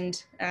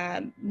 30-second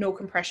no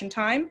compression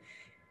time,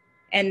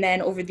 and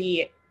then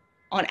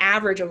on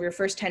average over your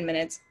first 10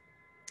 minutes,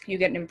 you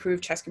get an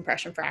improved chest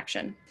compression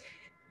fraction.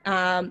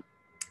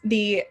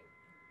 The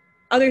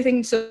other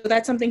thing, so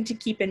that's something to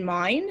keep in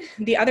mind.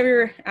 The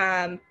other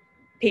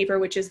paper,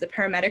 which is the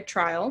paramedic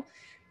trial,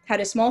 had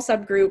a small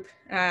subgroup,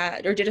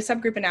 or did a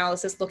subgroup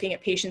analysis looking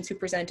at patients who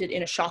presented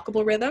in a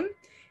shockable rhythm.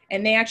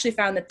 And they actually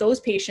found that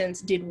those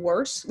patients did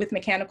worse with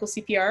mechanical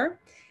CPR.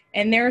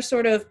 And their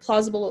sort of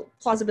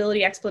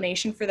plausibility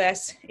explanation for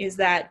this is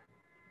that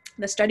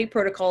the study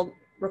protocol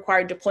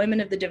required deployment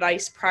of the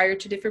device prior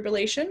to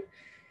defibrillation.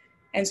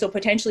 And so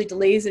potentially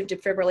delays of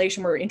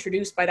defibrillation were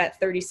introduced by that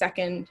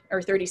 30-second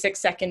or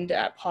 36-second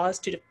pause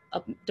to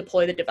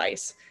deploy the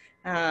device.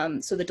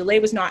 So the delay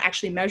was not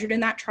actually measured in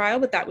that trial,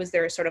 but that was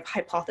their sort of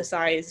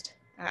hypothesized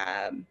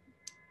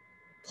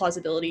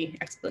plausibility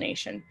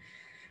explanation.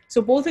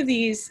 So both of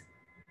these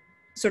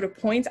sort of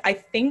points, I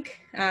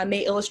think,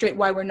 may illustrate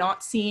why we're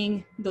not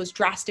seeing those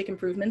drastic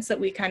improvements that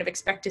we kind of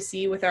expect to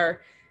see with our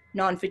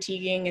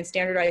non-fatiguing and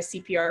standardized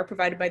CPR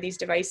provided by these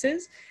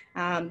devices.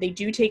 They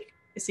do take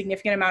a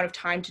significant amount of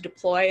time to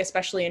deploy,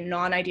 especially in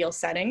non-ideal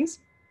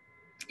settings.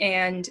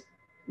 And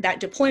that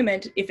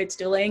deployment, if it's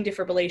delaying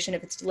defibrillation,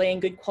 if it's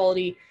delaying good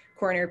quality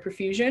coronary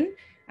perfusion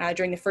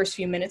during the first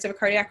few minutes of a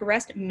cardiac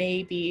arrest,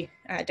 may be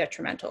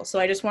detrimental. So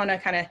I just want to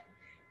kind of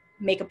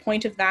make a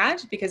point of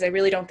that, because I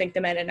really don't think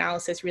the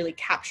meta-analysis really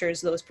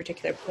captures those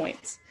particular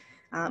points.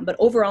 But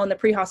overall in the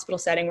pre-hospital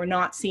setting, we're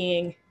not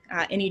seeing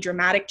any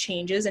dramatic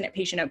changes in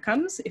patient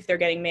outcomes if they're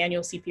getting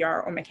manual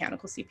CPR or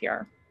mechanical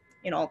CPR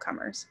in all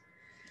comers.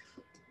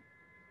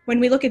 When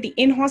we look at the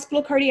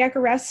in-hospital cardiac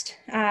arrest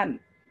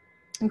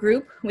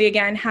group, we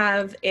again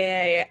have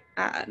a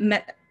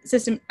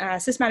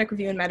systematic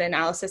review and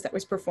meta-analysis that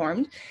was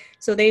performed.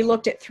 So they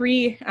looked at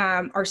 3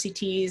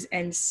 RCTs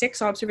and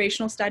 6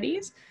 observational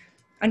studies.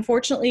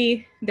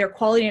 Unfortunately, their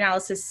quality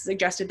analysis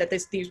suggested that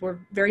these were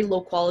very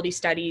low quality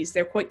studies.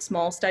 They're quite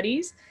small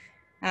studies.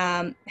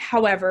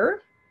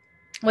 However,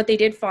 what they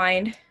did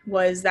find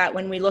was that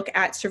when we look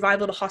at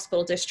survival to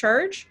hospital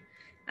discharge,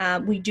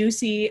 we do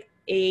see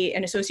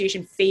an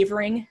association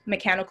favoring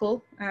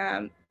mechanical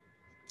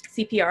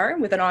CPR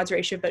with an odds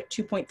ratio of about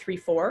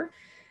 2.34.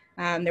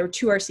 There were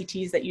 2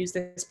 RCTs that used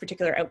this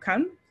particular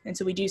outcome. And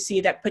so we do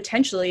see that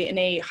potentially in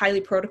a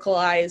highly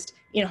protocolized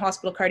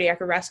in-hospital cardiac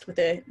arrest with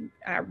a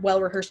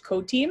well-rehearsed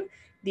code team,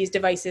 these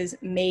devices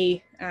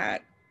may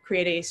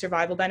create a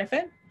survival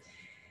benefit.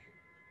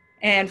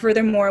 And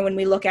furthermore, when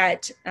we look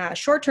at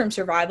short-term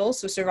survival,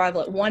 so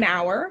survival at 1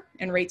 hour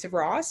and rates of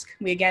ROSC,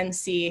 we again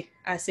see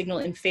a signal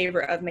in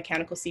favor of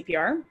mechanical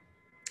CPR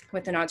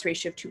with an odds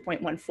ratio of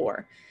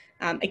 2.14.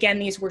 Again,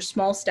 these were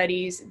small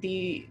studies.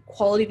 The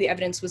quality of the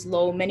evidence was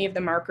low. Many of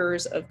the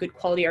markers of good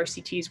quality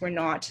RCTs were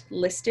not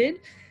listed.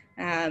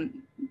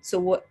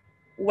 So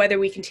whether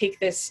we can take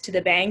this to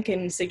the bank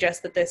and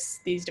suggest that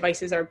these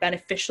devices are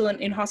beneficial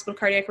in hospital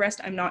cardiac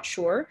arrest, I'm not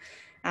sure.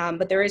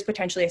 But there is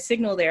potentially a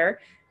signal there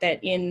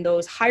that in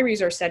those high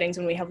resource settings,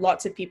 when we have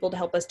lots of people to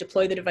help us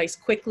deploy the device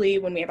quickly,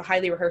 when we have a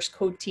highly rehearsed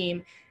code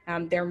team,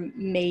 there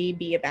may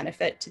be a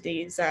benefit to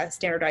these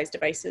standardized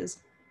devices.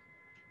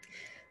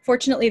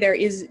 Fortunately, there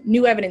is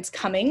new evidence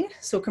coming.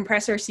 So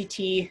compressor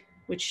CT,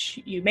 which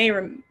you may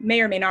or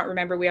may not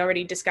remember, we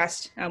already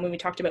discussed when we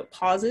talked about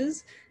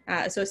pauses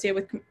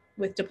associated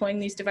with deploying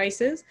these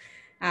devices.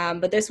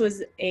 But this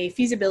was a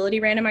feasibility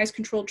randomized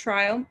controlled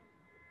trial.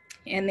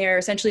 And they're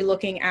essentially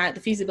looking at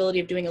the feasibility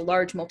of doing a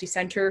large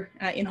multi-center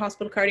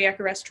in-hospital cardiac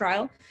arrest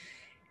trial.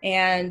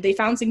 And they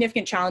found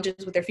significant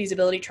challenges with their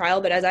feasibility trial,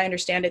 but as I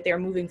understand it, they're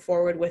moving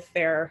forward with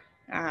their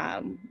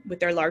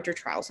larger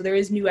trial. So there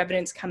is new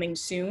evidence coming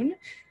soon.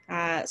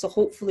 So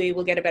hopefully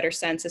we'll get a better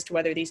sense as to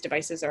whether these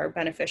devices are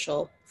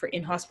beneficial for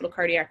in-hospital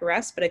cardiac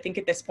arrest. But I think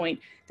at this point,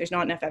 there's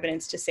not enough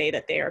evidence to say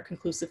that they are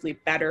conclusively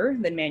better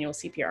than manual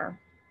CPR.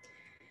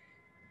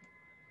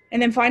 And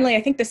then finally,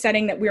 I think the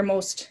setting that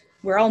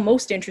we're all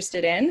most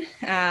interested in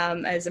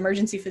as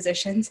emergency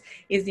physicians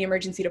is the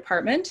emergency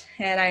department.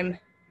 And I'm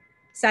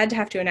sad to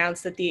have to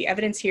announce that the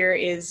evidence here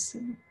is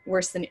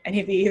worse than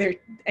any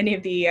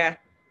of the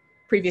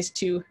previous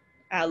 2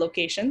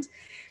 locations.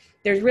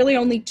 There's really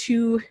only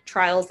 2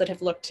 trials that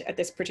have looked at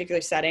this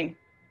particular setting.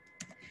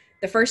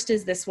 The first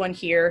is this one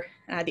here,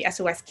 the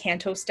SOS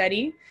Canto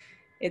study.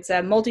 It's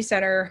a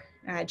multi-center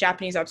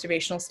Japanese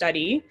observational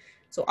study.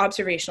 So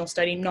observational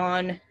study,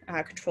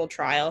 non-controlled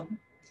trial.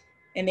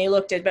 and they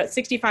looked at about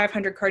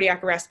 6,500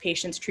 cardiac arrest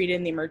patients treated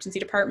in the emergency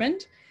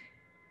department.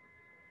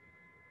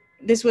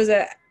 This was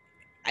I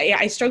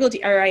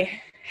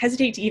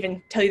hesitate to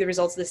even tell you the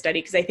results of the study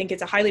because I think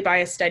it's a highly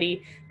biased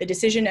study. The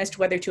decision as to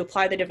whether to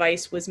apply the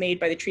device was made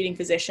by the treating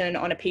physician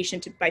on a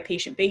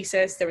patient-by-patient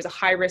basis. There was a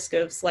high risk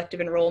of selective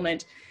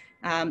enrollment.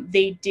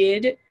 They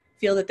did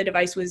feel that the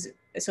device was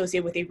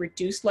associated with a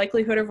reduced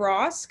likelihood of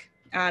ROSC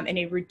and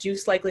a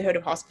reduced likelihood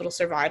of hospital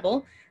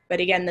survival. But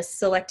again, the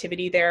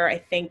selectivity there, I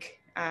think,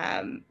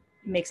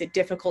 makes it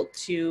difficult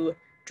to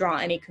draw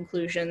any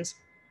conclusions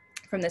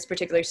from this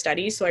particular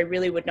study. So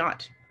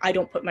I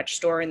don't put much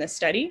store in this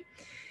study.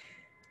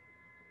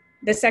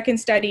 The second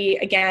study,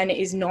 again,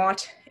 is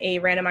not a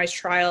randomized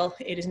trial.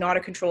 It is not a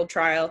controlled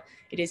trial.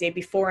 It is a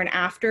before and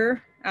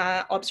after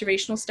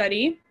observational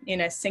study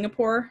in a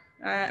Singapore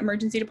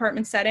emergency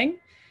department setting.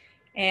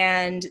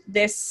 And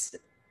this,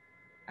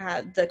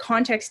 the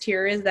context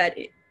here is that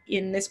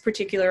in this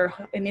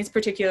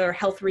particular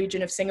health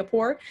region of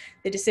Singapore,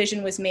 the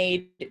decision was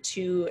made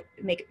to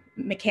make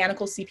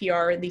mechanical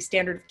CPR the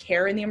standard of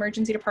care in the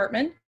emergency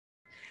department.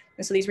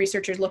 And so these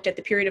researchers looked at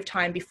the period of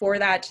time before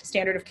that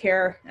standard of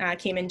care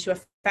came into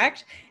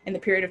effect and the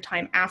period of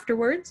time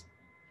afterwards.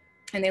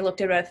 And they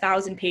looked at about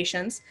 1,000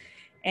 patients,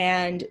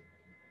 and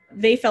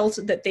they felt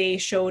that they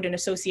showed an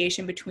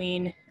association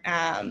between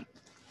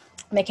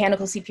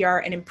mechanical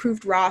CPR and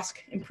improved ROSC,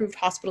 improved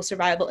hospital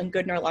survival, and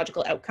good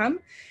neurological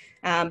outcome.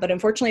 But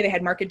unfortunately, they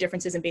had marked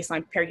differences in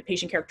baseline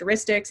patient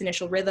characteristics,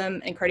 initial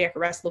rhythm, and cardiac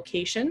arrest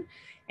location.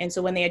 And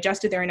so when they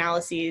adjusted their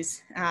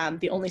analyses,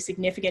 the only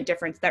significant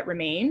difference that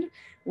remained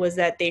was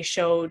that they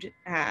showed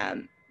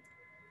an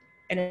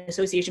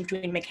association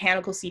between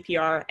mechanical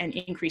CPR and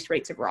increased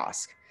rates of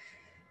ROSC.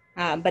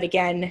 But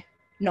again,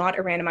 not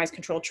a randomized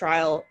controlled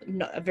trial,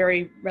 a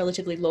very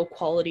relatively low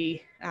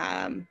quality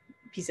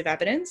piece of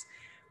evidence.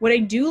 What I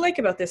do like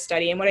about this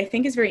study and what I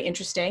think is very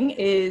interesting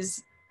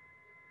is,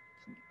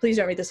 please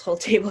don't read this whole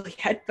table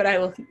yet, but I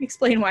will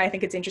explain why I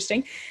think it's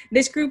interesting.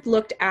 This group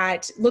looked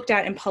at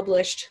and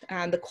published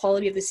the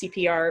quality of the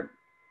CPR,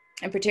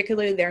 and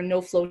particularly their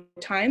no-flow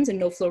times and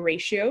no-flow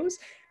ratios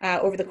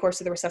over the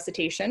course of the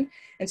resuscitation.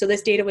 And so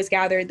this data was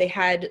gathered. They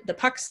had the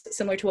pucks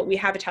similar to what we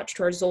have attached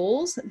to our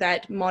Zols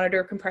that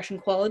monitor compression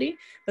quality,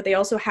 but they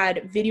also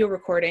had video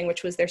recording,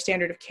 which was their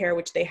standard of care,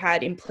 which they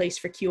had in place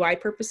for QI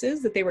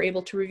purposes that they were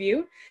able to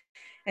review.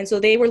 And so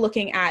they were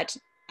looking at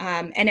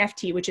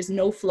NFT, which is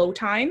no-flow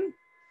time,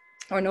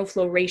 or no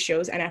flow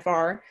ratios,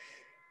 NFR,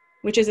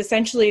 which is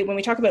essentially, when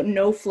we talk about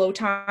no flow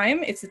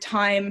time, it's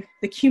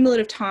the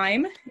cumulative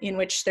time in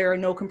which there are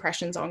no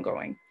compressions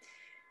ongoing.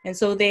 And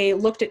so they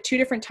looked at two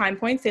different time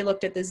points. They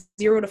looked at the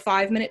 0 to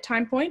 5 minute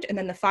time point and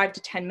then the 5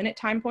 to 10 minute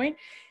time point,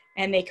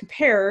 and they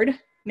compared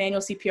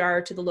manual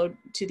CPR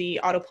to the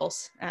auto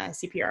pulse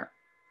CPR.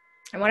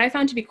 And what I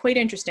found to be quite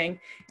interesting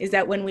is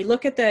that when we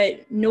look at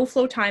the no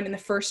flow time in the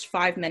first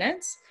 5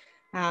 minutes,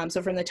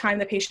 so from the time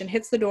the patient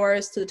hits the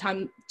doors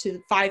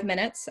to 5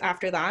 minutes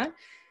after that,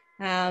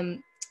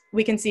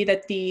 we can see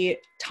that the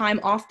time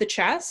off the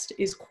chest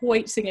is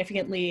quite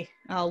significantly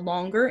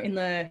longer in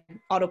the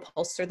auto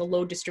pulse or the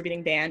low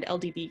distributing band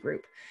LDB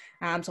group.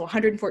 So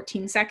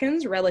 114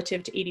 seconds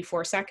relative to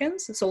 84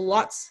 seconds. So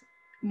lots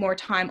more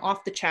time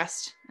off the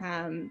chest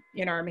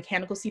in our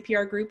mechanical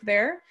CPR group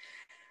there.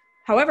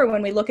 However,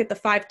 when we look at the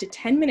 5 to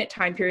 10 minute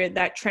time period,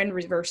 that trend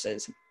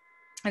reverses.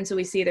 And so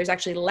we see there's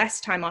actually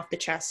less time off the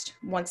chest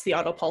once the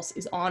auto pulse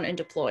is on and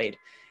deployed,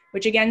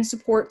 which again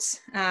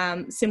supports,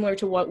 similar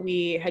to what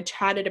we had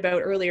chatted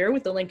about earlier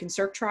with the Lincoln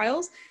Circ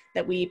trials,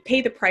 that we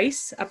pay the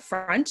price up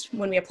front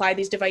when we apply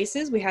these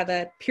devices. We have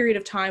a period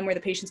of time where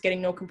the patient's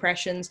getting no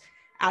compressions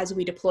as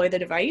we deploy the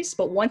device,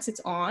 but once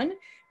it's on,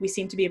 we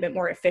seem to be a bit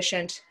more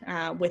efficient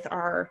with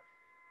our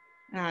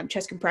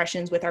chest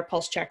compressions, with our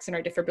pulse checks and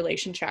our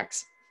defibrillation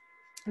checks.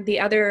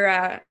 The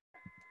other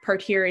part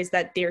here is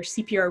that their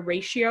CPR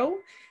ratio,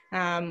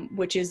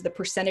 which is the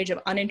percentage of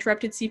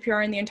uninterrupted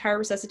CPR in the entire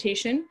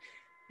resuscitation.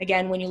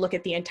 Again, when you look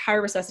at the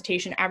entire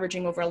resuscitation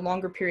averaging over a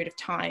longer period of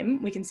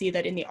time, we can see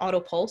that in the auto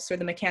pulse or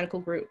the mechanical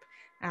group,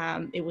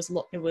 it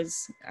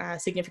was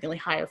significantly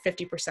higher,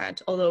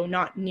 50%, although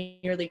not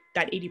nearly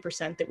that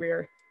 80% that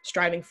we're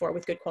striving for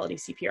with good quality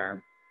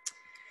CPR.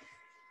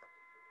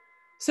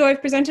 So I've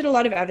presented a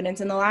lot of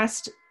evidence, and the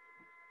last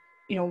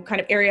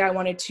kind of area I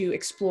wanted to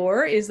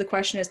explore is the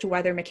question as to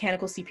whether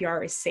mechanical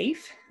CPR is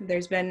safe.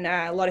 There's been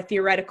a lot of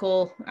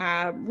theoretical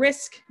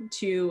risk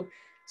to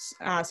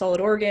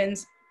solid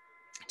organs,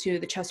 to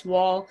the chest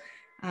wall.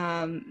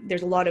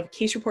 There's a lot of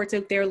case reports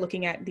out there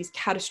looking at these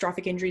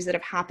catastrophic injuries that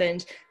have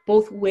happened,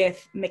 both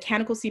with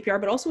mechanical CPR,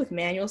 but also with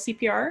manual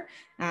CPR,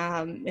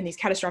 and these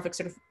catastrophic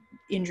sort of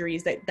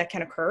injuries that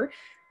can occur.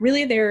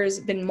 Really,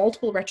 there's been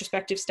multiple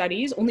retrospective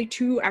studies, only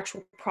 2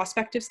 actual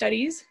prospective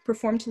studies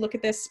performed to look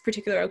at this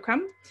particular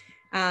outcome.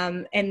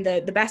 And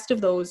the best of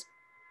those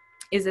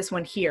is this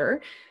one here.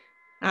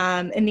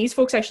 And these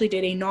folks actually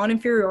did a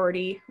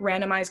non-inferiority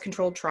randomized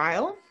controlled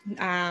trial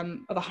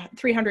of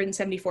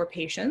 374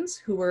 patients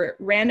who were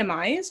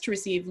randomized to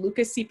receive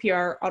Lucas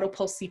CPR, auto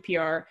pulse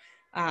CPR,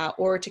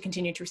 or to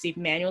continue to receive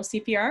manual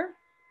CPR.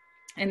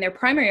 And their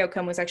primary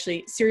outcome was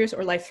actually serious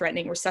or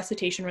life-threatening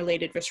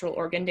resuscitation-related visceral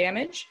organ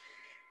damage.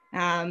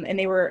 And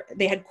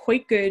they had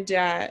quite good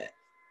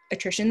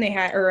attrition. They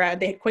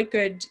had quite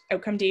good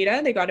outcome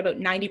data. They got about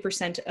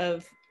 90%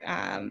 of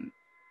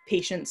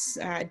patients'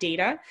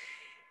 data.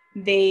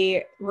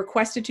 They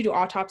requested to do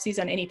autopsies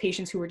on any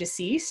patients who were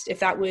deceased. If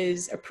that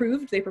was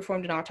approved, they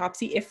performed an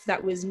autopsy. If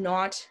that was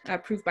not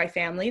approved by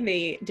family,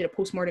 they did a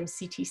postmortem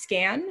CT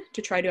scan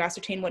to try to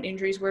ascertain what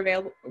injuries were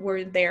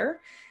there.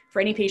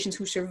 For any patients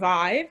who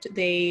survived,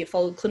 they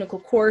followed clinical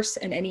course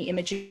and any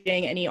imaging,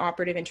 any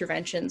operative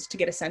interventions to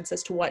get a sense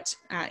as to what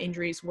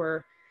injuries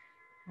were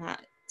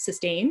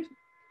sustained.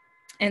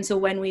 And so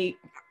when we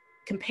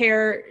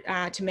compare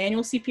to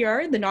manual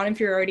CPR, the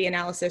non-inferiority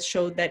analysis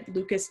showed that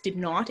Lucas did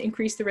not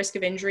increase the risk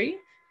of injury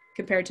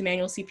compared to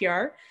manual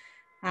CPR.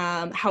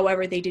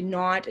 However, they did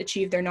not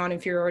achieve their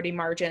non-inferiority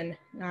margin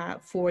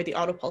for the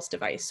autopulse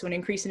device. So an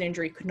increase in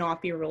injury could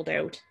not be ruled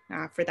out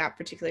for that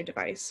particular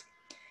device.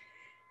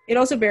 It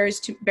also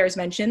bears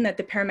mention that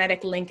the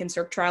paramedic LINC and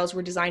CIRC trials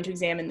were designed to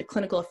examine the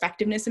clinical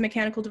effectiveness of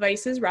mechanical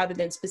devices rather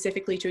than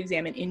specifically to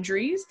examine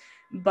injuries,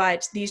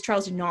 but these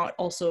trials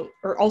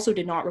also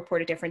did not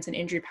report a difference in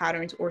injury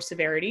patterns or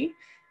severity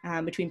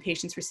between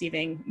patients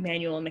receiving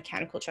manual and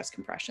mechanical chest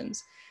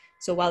compressions.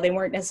 So while they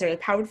weren't necessarily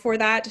powered for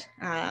that,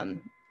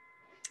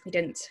 we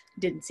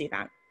didn't see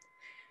that.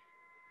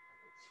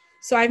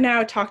 So I've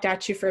now talked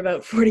at you for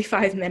about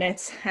 45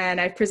 minutes, and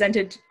I've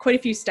presented quite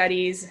a few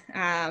studies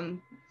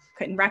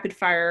in rapid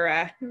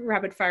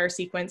fire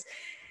sequence.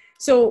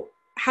 So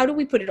how do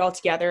we put it all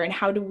together, and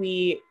how do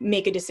we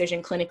make a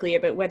decision clinically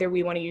about whether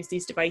we want to use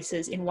these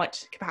devices, in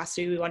what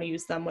capacity we want to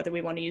use them, whether we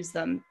want to use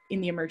them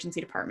in the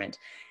emergency department?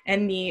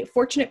 And the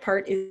fortunate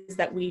part is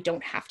that we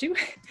don't have to.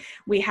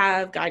 We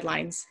have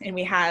guidelines, and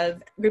we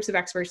have groups of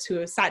experts who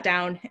have sat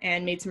down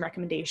and made some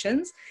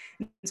recommendations.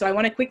 So I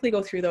want to quickly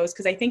go through those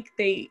because I think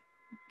they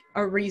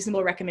are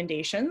reasonable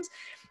recommendations.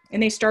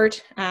 And they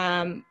start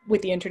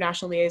with the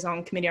International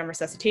Liaison Committee on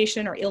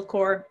Resuscitation, or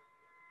ILCOR,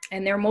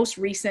 and their most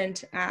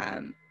recent,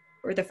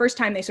 or the first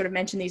time they sort of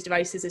mentioned these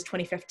devices is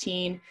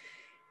 2015.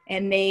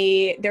 And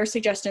their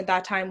suggestion at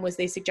that time was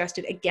they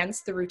suggested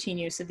against the routine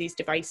use of these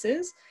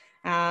devices,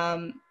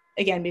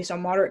 again, based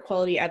on moderate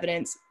quality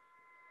evidence.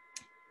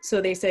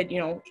 So they said,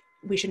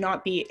 we should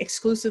not be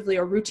exclusively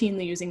or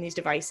routinely using these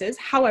devices.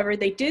 However,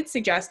 they did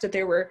suggest that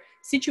there were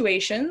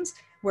situations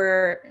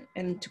where,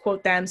 and to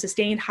quote them,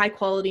 sustained high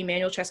quality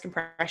manual chest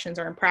compressions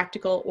are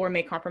impractical or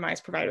may compromise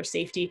provider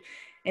safety.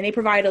 And they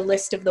provide a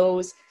list of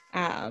those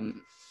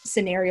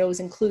scenarios,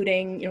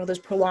 including, those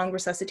prolonged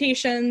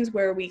resuscitations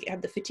where we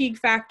have the fatigue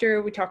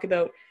factor. We talk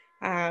about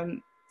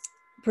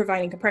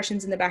providing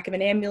compressions in the back of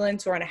an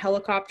ambulance or on a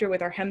helicopter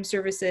with our HEM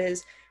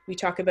services. We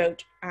talk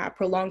about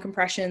prolonged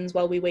compressions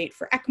while we wait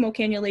for ECMO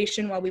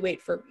cannulation, while we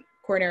wait for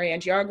coronary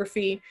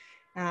angiography,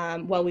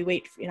 while we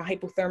wait in a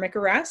hypothermic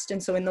arrest.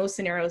 And so in those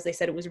scenarios, they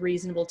said it was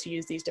reasonable to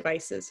use these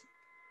devices.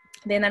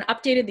 They then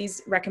updated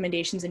these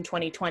recommendations in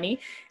 2020,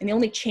 and the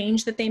only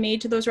change that they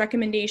made to those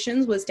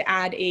recommendations was to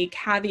add a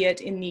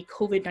caveat in the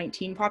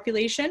COVID-19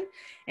 population,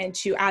 and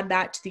to add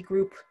that to the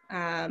group,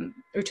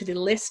 or to the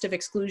list of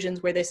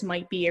exclusions where this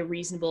might be a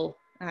reasonable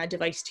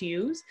device to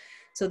use.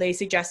 So they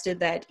suggested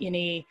that in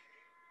a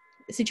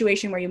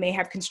situation where you may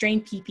have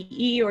constrained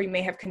PPE, or you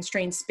may have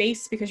constrained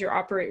space because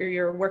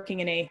you're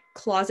working in a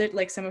closet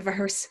like some of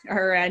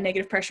our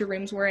negative pressure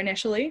rooms were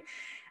initially.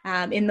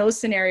 In those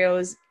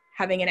scenarios,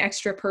 having an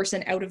extra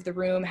person out of the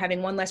room,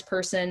 having one less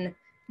person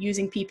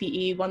using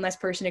PPE, one less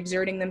person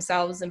exerting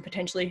themselves and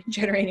potentially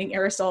generating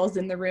aerosols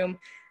in the room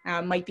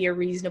might be a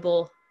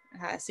reasonable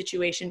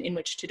situation in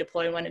which to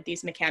deploy one of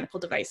these mechanical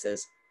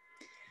devices.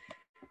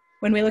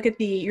 When we look at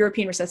the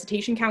European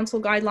Resuscitation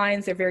Council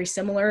guidelines, they're very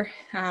similar,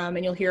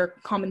 and you'll hear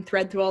a common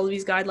thread through all of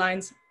these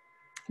guidelines.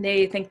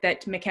 They think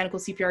that mechanical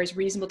CPR is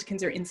reasonable to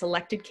consider in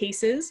selected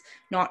cases,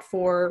 not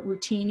for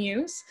routine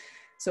use.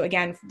 So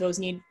again,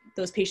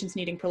 those patients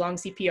needing prolonged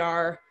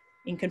CPR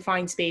in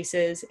confined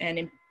spaces and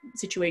in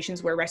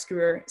situations where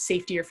rescuer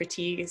safety or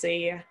fatigue is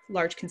a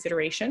large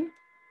consideration.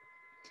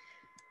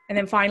 And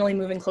then finally,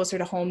 moving closer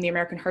to home, the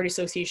American Heart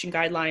Association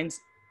guidelines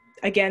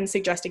again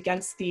suggest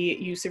against the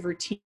use of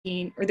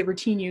routine, or the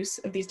routine use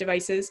of these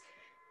devices,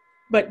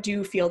 but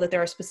do feel that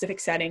there are specific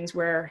settings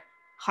where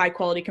high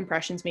quality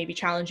compressions may be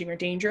challenging or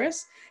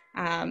dangerous.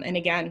 And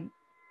again,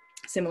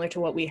 similar to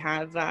what we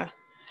have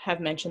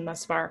mentioned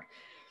thus far.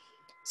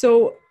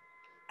 So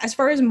as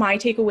far as my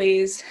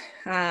takeaways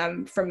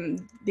from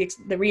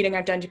the reading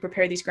I've done to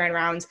prepare these grand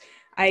rounds,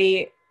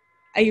 I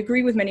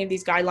agree with many of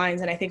these guidelines,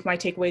 and I think my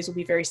takeaways will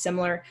be very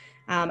similar.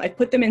 I've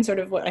put them in sort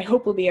of what I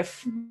hope will be a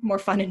more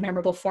fun and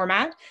memorable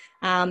format.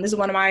 This is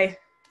one of my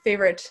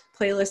favorite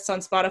playlists on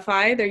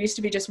Spotify. There used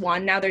to be just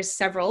one, now there's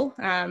several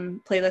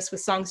playlists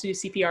with songs to do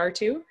CPR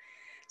to.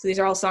 So these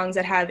are all songs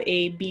that have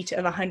a beat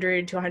of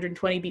 100 to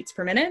 120 beats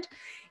per minute.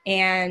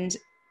 And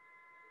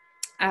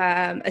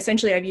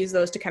essentially I've used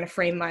those to kind of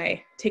frame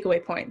my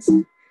takeaway points.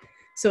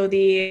 So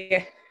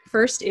the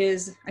first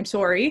is I'm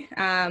Sorry.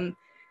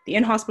 The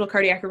in-hospital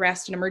cardiac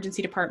arrest and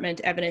emergency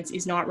department evidence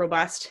is not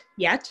robust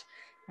yet.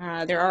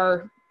 There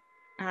are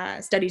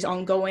studies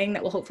ongoing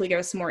that will hopefully give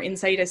us some more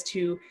insight as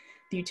to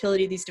the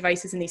utility of these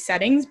devices in these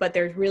settings, but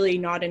there's really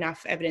not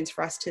enough evidence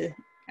for us to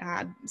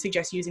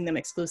suggest using them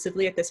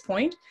exclusively at this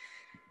point.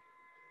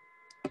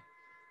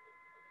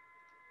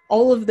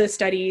 All of the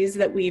studies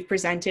that we've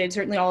presented,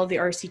 certainly all of the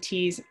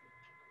RCTs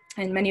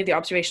and many of the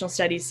observational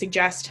studies,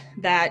 suggest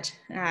that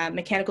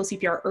mechanical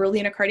CPR early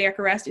in a cardiac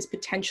arrest is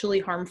potentially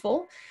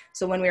harmful.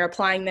 So when we are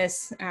applying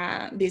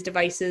these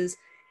devices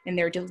and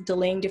they're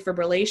delaying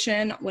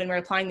defibrillation, when we're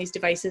applying these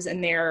devices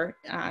and they're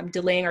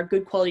delaying our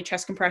good quality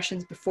chest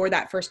compressions before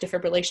that first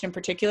defibrillation in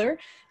particular,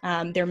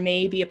 there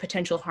may be a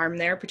potential harm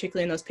there,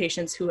 particularly in those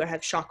patients who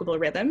have shockable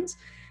rhythms.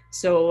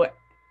 So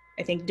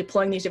I think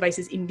deploying these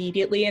devices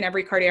immediately in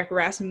every cardiac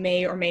arrest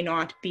may or may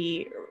not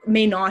be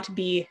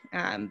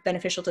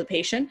beneficial to the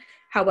patient.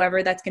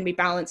 However, that's going to be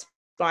balanced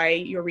by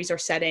your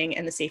resource setting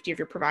and the safety of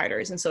your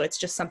providers. And so it's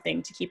just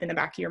something to keep in the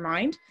back of your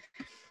mind.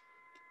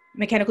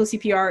 Mechanical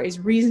CPR is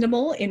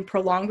reasonable in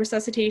prolonged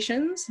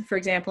resuscitations. For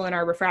example, in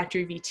our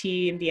refractory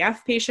VT and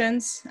VF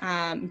patients,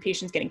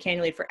 patients getting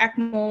cannulated for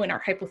ECMO, in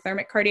our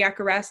hypothermic cardiac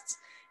arrests.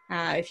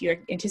 If you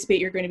anticipate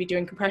you're going to be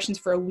doing compressions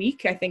for a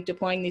week, I think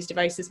deploying these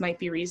devices might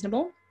be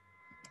reasonable.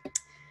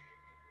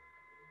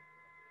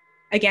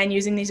 Again,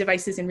 using these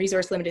devices in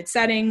resource-limited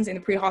settings, in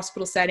the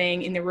pre-hospital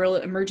setting, in the rural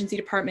emergency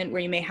department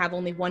where you may have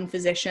only one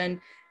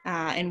physician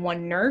and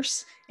one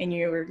nurse, and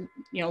you're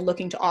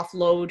looking to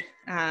offload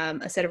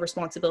a set of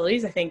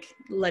responsibilities, I think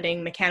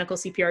letting mechanical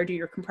CPR do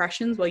your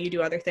compressions while you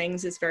do other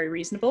things is very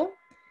reasonable.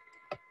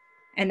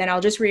 And then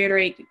I'll just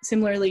reiterate,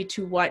 similarly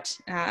to what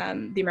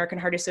the American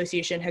Heart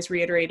Association has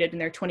reiterated in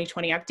their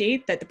 2020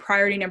 update, that the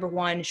priority number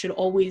one should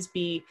always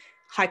be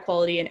high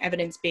quality and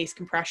evidence-based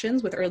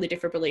compressions with early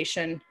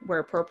defibrillation where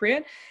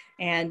appropriate.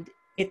 And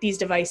if these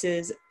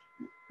devices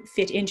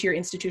fit into your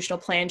institutional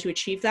plan to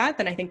achieve that,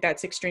 then I think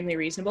that's extremely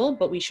reasonable,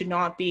 but we should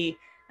not be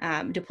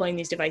deploying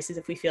these devices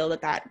if we feel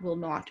that that will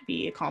not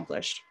be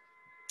accomplished.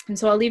 And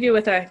so I'll leave you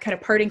with a kind of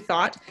parting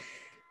thought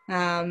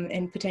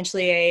and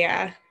potentially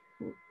a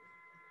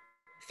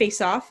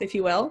face-off, if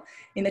you will.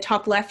 In the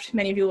top left,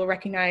 many of you will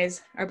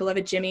recognize our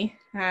beloved Jimmy,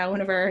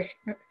 one of our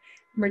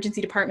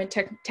emergency department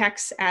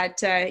techs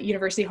at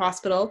University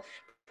Hospital,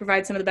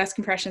 provides some of the best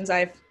compressions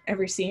I've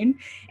ever seen.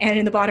 And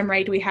in the bottom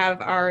right, we have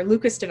our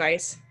Lucas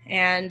device.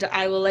 And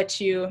I'm going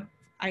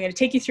to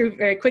take you through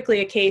very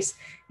quickly a case.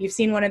 You've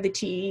seen one of the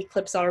TE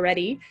clips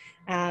already,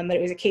 but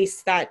it was a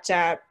case that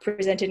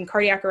presented in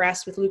cardiac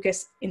arrest with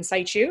Lucas in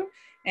situ.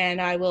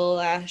 And I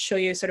will show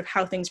you sort of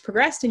how things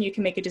progressed, and you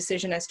can make a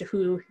decision as to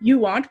who you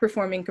want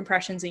performing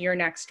compressions in your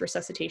next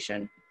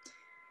resuscitation.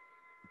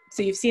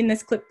 So you've seen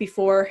this clip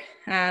before.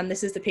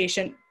 This is the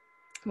patient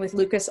with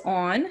Lucas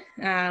on,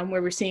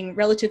 where we're seeing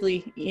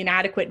relatively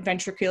inadequate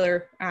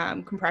ventricular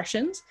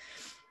compressions.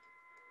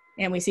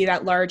 And we see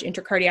that large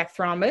intracardiac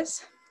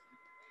thrombus.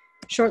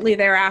 Shortly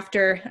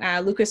thereafter,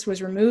 Lucas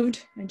was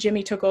removed and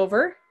Jimmy took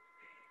over.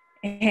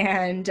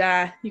 And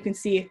you can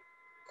see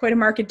quite a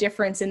marked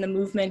difference in the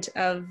movement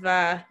of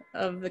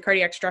the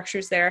cardiac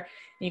structures there.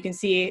 And you can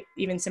see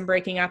even some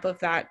breaking up of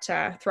that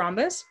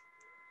thrombus.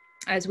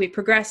 As we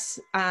progress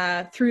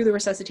through the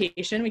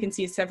resuscitation, we can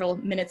see several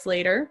minutes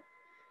later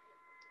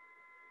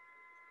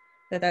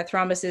that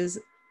thrombus is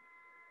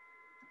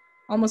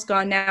almost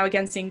gone now,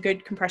 again seeing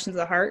good compressions of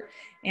the heart.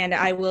 And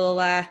I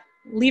will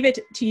leave it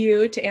to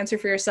you to answer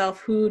for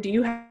yourself, who do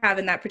you have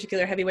in that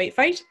particular heavyweight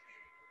fight?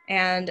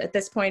 And at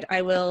this point,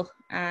 I will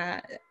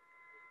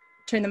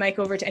turn the mic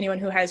over to anyone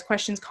who has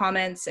questions,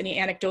 comments, any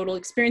anecdotal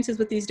experiences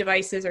with these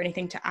devices, or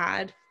anything to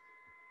add.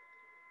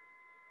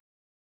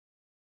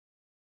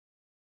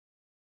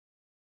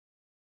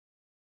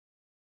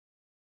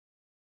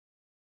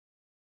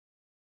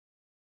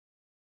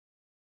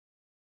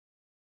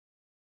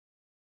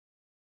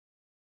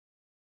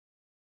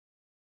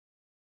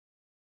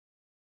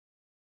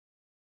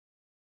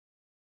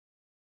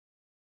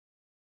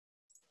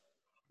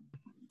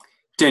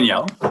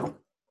 Danielle.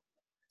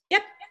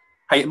 Yep.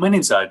 Hi, my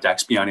name's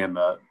Dax Biani. I'm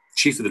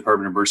Chief of the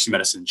Department of Emergency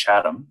Medicine in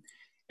Chatham.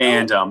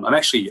 And I'm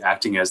actually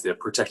acting as the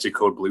Protected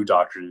Code Blue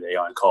doctor today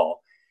on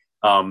call.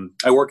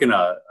 I work in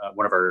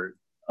one of our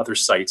other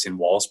sites in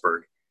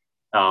Walsburg.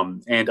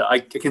 And I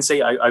can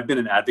say I've been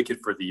an advocate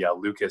for the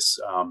Lucas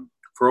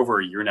for over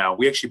a year now.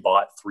 We actually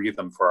bought 3 of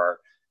them for our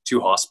 2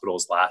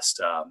 hospitals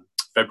last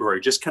February,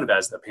 just kind of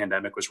as the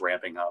pandemic was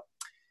ramping up.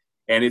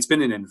 And it's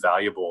been an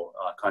invaluable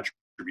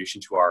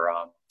contribution to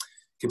our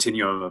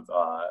continuum of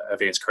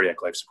advanced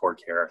cardiac life support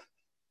care.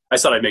 I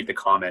thought I'd make the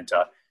comment.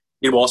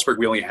 In Walsburg,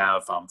 we only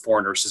have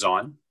 4 nurses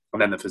on,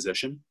 and then the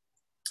physician.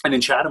 And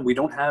in Chatham, we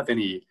don't have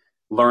any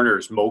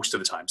learners most of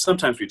the time.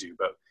 Sometimes we do,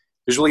 but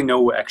there's really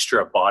no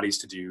extra bodies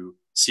to do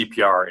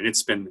CPR. And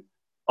it's been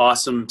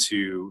awesome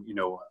to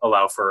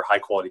allow for high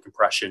quality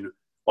compression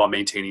while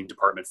maintaining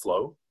department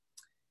flow.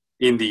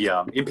 In the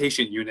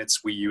inpatient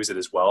units, we use it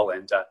as well.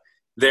 And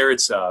there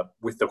it's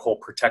with the whole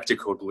Protected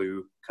Code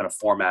Blue kind of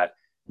format,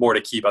 more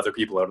to keep other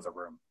people out of the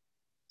room.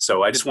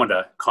 So I just wanted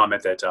to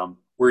comment that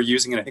we're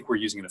using it. I think we're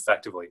using it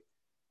effectively.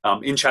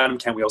 In Chatham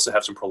Kent, we also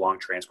have some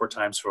prolonged transport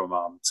times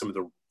from some of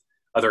the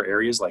other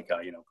areas, like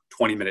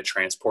 20-minute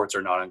transports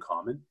are not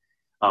uncommon.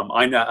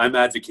 I'm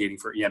advocating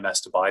for EMS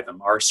to buy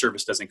them. Our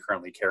service doesn't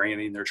currently carry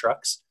any in their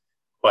trucks,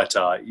 but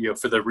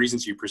for the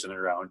reasons you presented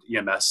around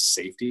EMS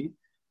safety,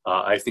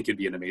 I think it'd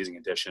be an amazing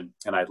addition,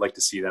 and I'd like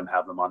to see them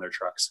have them on their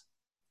trucks.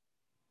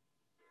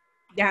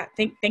 Yeah,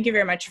 thank you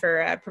very much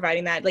for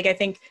providing that. Like, I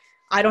think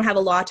I don't have a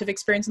lot of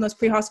experience in those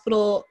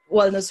pre-hospital,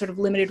 well, in those sort of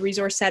limited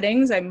resource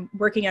settings. I'm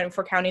working out in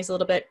 4 counties a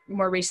little bit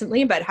more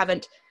recently, but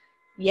haven't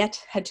yet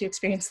had to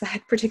experience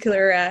that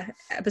particular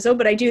episode.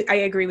 But I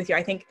agree with you.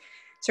 I think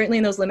certainly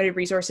in those limited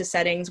resources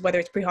settings, whether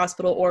it's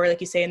pre-hospital or, like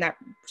you say, in that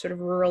sort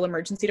of rural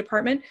emergency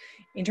department,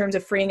 in terms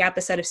of freeing up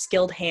a set of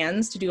skilled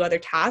hands to do other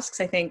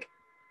tasks, I think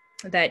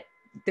that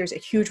there's a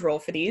huge role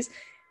for these.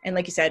 And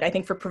like you said, I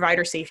think for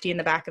provider safety in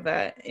the back of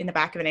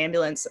an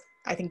ambulance,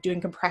 I think doing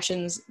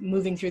compressions,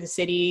 moving through the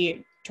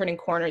city, turning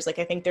corners, like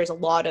I think there's a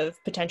lot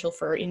of potential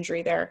for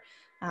injury there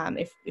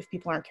if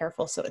people aren't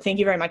careful. So thank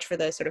you very much for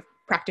the sort of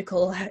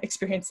practical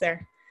experience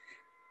there.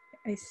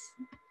 I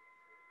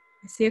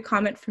see a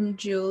comment from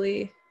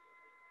Julie.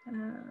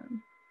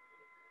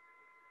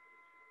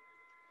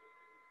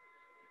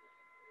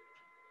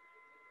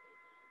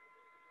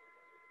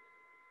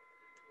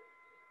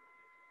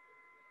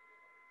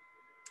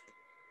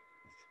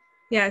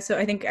 Yeah, so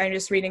I think I'm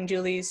just reading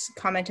Julie's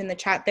comment in the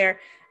chat there.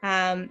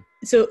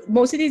 So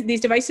most of these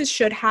devices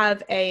should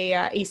have a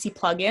AC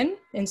plug-in.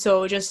 And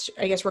so just,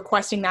 I guess,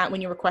 requesting that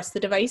when you request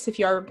the device, if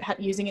you are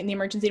using it in the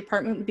emergency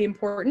department, would be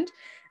important.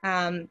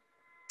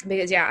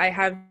 Because yeah, I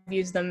have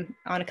used them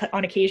on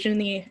occasion in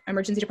the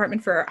emergency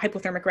department for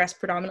hypothermic rest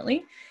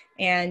predominantly.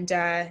 And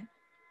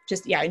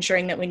just, yeah,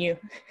 ensuring that when you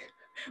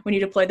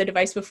deploy the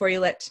device before you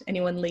let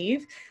anyone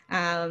leave,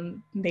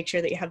 make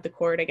sure that you have the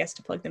cord, I guess,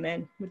 to plug them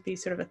in would be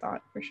sort of a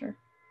thought for sure.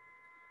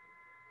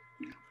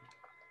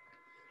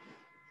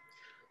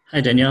 Hi,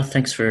 Danielle.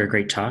 Thanks for a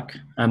great talk.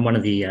 I'm one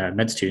of the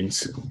med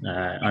students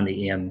on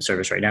the EM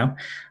service right now.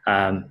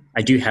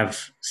 I do have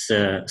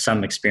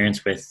some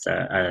experience with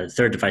a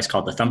third device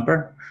called the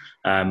Thumper.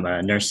 I'm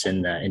a nurse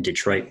in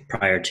Detroit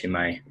prior to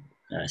my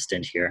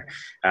stint here.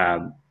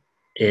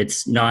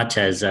 It's not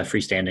as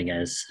freestanding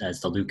as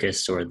the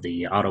Lucas or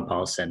the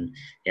Autopulse, and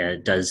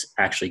it does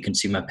actually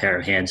consume a pair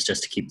of hands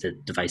just to keep the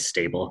device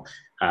stable.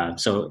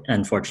 So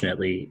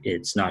unfortunately,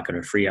 it's not going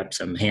to free up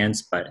some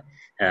hands, but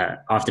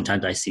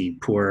oftentimes I see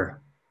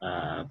poor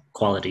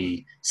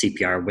quality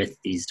CPR with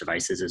these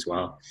devices as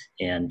well.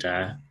 And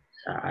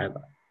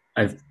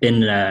I've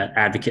been an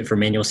advocate for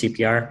manual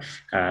CPR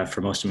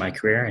for most of my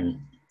career,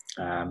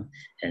 and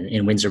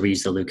in Windsor we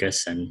use the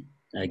Lucas. And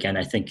again,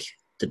 I think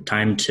the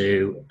time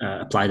to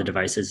apply the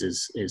devices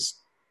is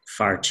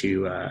far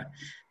too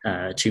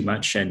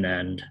much,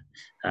 and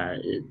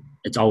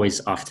it's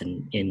always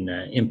often in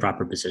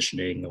improper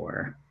positioning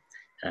or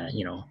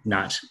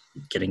not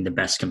getting the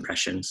best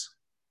compressions.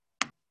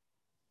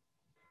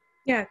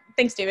 Yeah,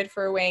 thanks, David,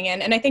 for weighing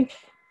in. And I think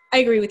I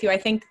agree with you. I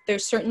think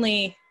there's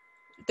certainly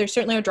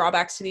are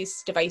drawbacks to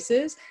these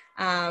devices,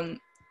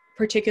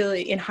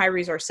 particularly in high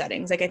resource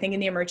settings. Like I think in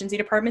the emergency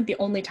department, the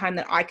only time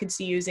that I could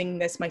see using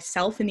this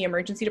myself in the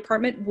emergency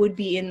department would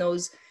be in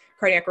those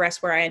cardiac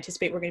arrests where I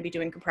anticipate we're going to be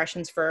doing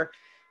compressions for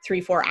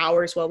 3-4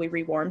 hours while we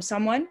rewarm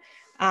someone.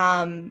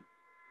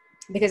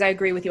 Because I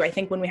agree with you. I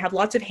think when we have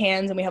lots of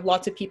hands and we have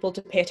lots of people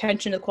to pay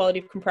attention to the quality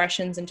of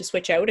compressions and to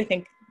switch out, I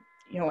think,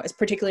 as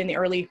particularly in the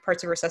early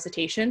parts of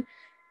resuscitation,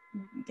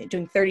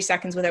 doing 30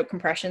 seconds without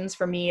compressions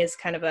for me is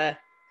kind of a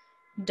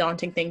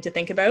daunting thing to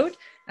think about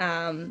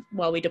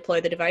while we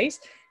deploy the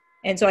device.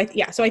 And so I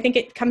think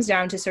it comes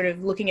down to sort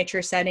of looking at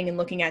your setting and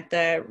looking at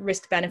the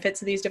risk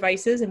benefits of these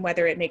devices and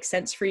whether it makes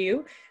sense for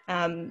you.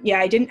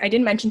 I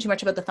didn't mention too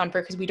much about the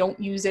Thumper because we don't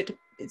use it.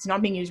 It's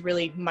not being used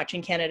really much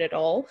in Canada at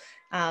all.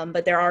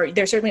 But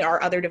there certainly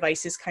are other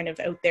devices kind of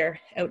out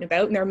and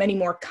about, and there are many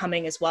more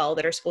coming as well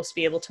that are supposed to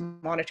be able to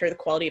monitor the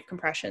quality of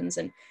compressions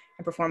and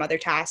perform other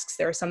tasks.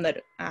 There are some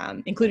that,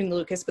 including the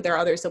Lucas, but there are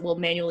others that will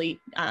manually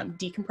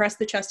decompress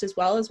the chest as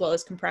well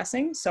as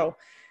compressing. So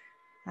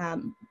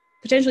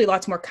potentially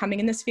lots more coming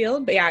in this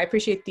field, but yeah, I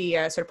appreciate the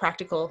sort of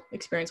practical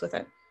experience with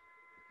it.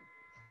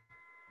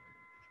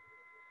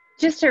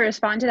 Just to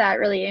respond to that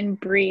really in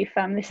brief,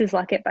 this is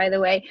Luckett, by the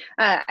way,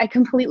 I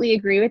completely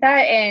agree with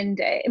that,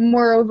 and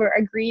moreover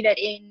agree that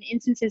in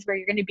instances where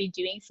you're going to be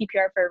doing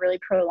CPR for a really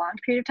prolonged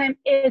period of time,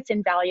 it's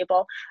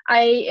invaluable.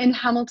 I, in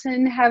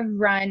Hamilton, have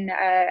run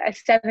a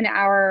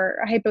 7-hour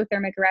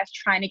hypothermic arrest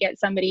trying to get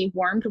somebody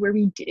warmed where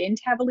we didn't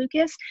have a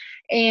Lucas,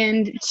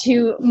 and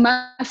to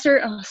muster,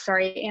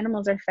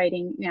 animals are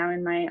fighting now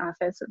in my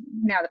office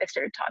now that I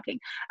started talking,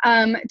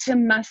 to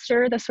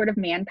muster the sort of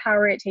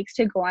manpower it takes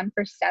to go on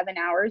for 7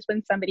 hours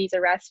when somebody's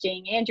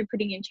arresting, and you're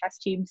putting in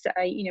chest tubes,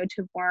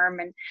 to warm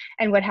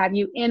and what have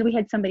you. And we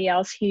had somebody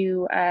else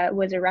who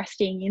was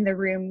arresting in the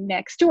room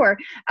next door.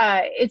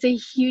 It's a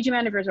huge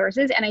amount of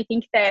resources. And I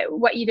think that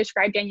what you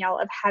described, Danielle,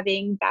 of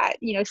having that,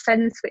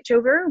 sudden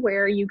switchover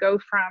where you go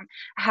from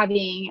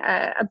having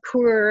a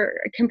poor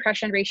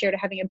compression ratio to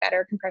having a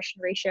better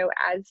compression ratio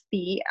as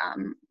the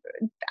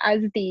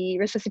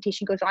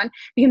resuscitation goes on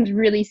becomes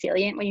really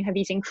salient when you have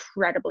these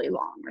incredibly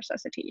long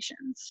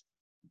resuscitations.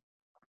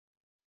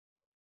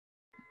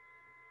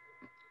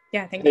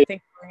 Yeah, thank you,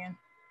 Marianne.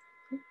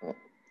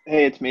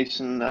 Hey, it's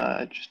Mason.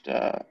 I'm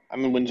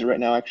in Windsor right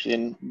now, actually,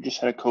 and just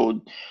had a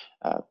code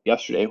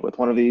yesterday with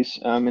one of these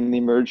in the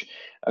Emerge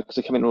because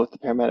I come in with the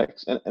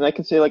paramedics, and I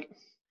can say, like,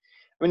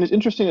 I mean, it's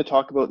interesting to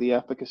talk about the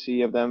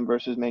efficacy of them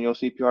versus manual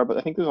CPR, but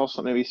I think there's also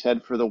something to be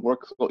said for the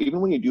workflow. Even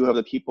when you do have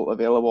the people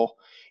available,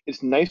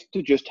 it's nice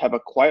to just have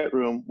a quiet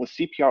room with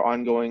CPR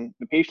ongoing.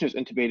 The patient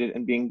is intubated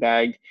and being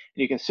bagged,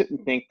 and you can sit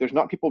and think. There's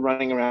not people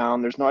running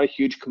around. There's not a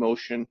huge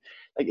commotion.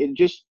 Like, it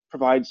just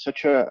provides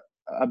such a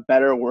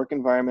better work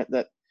environment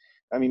that,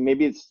 I mean,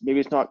 maybe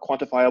it's not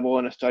quantifiable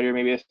in a study, or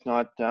maybe it's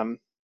not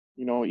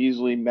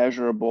easily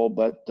measurable,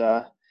 but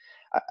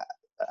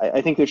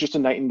I think there's just a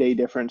night and day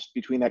difference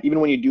between that.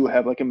 Even when you do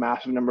have like a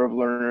massive number of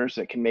learners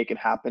that can make it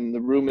happen, the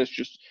room is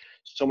just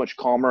so much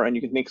calmer, and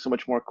you can think so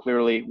much more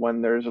clearly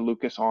when there's a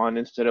Lucas on,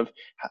 instead of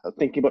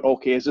thinking about,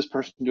 okay, is this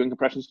person doing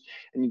compressions?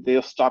 And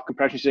they'll stop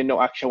compressions and say,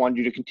 no, actually I wanted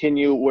you to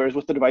continue. Whereas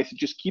with the device, it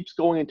just keeps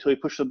going until you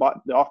push the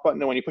off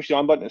button, and when you push the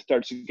on button, it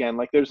starts again.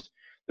 Like, there's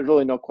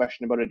really no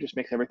question about it. It just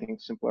makes everything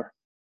simpler.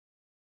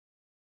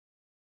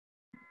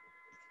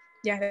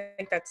 Yeah, I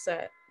think that's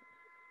a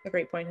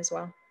great point as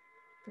well,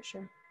 for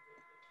sure.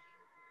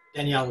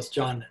 Danielle, it's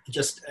John.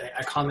 Just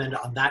a comment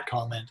on that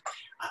comment.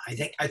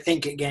 I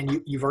think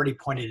again, you've already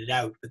pointed it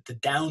out, but the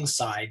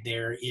downside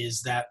there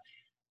is that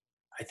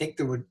I think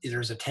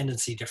there's a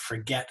tendency to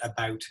forget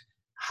about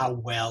how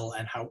well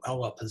and how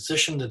well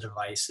positioned the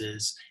device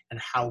is and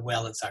how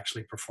well it's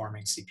actually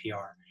performing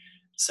CPR.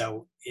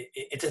 So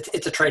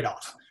it's a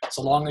trade-off.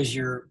 So long as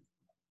you're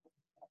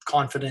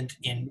confident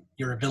in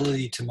your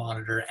ability to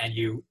monitor and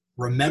you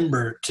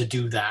remember to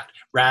do that,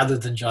 rather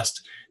than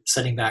just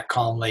sitting back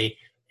calmly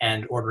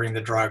and ordering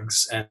the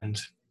drugs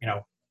and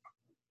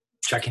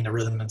checking the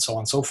rhythm and so on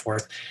and so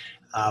forth.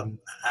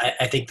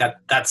 I think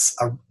that's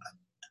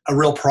a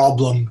real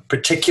problem,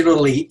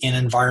 particularly in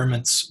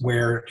environments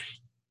where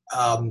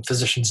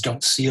physicians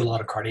don't see a lot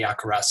of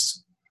cardiac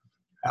arrests.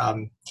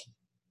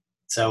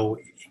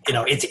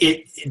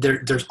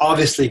 There's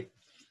obviously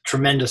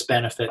tremendous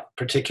benefit,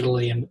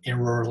 particularly in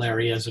rural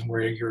areas and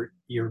where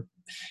your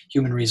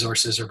human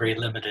resources are very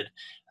limited.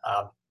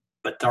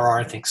 But there are,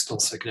 I think, still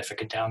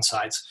significant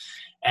downsides.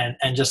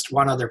 And just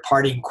one other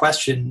parting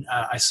question.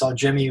 I saw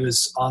Jimmy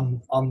was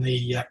on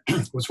the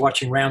was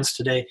watching rounds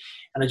today,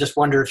 and I just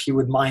wonder if you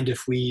would mind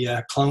if we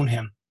clone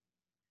him.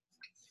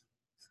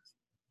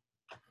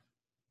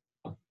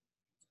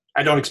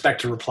 I don't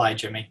expect to reply,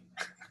 Jimmy.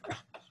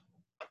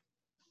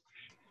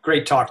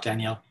 Great talk,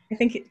 Danielle. I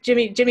think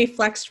Jimmy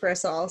flexed for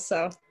us all,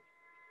 so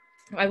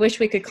I wish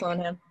we could clone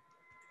him.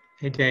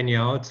 Hey,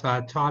 Danielle, it's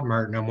Todd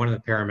Martin. I'm one of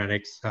the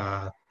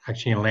paramedics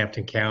actually in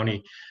Lambton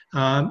County.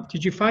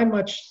 Did you find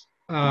much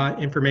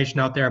information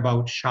out there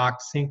about shock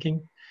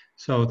syncing?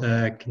 So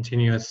the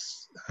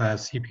continuous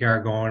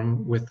CPR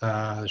going with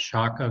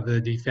shock of the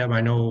defib.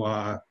 I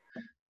know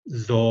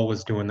Zoll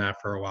was doing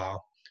that for a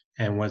while.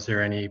 And was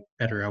there any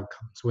better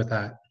outcomes with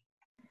that?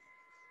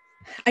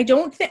 I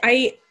don't think,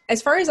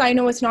 as far as I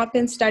know, it's not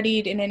been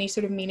studied in any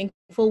sort of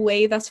meaningful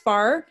way thus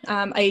far.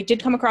 I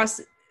did come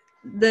across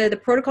the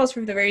protocols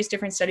for the various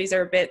different studies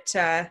are a bit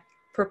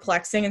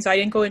perplexing, and so I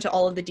didn't go into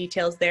all of the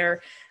details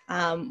there.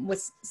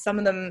 With some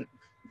of them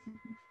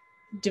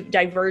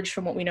diverged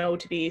from what we know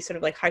to be sort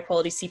of like high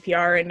quality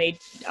CPR, and made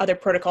other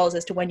protocols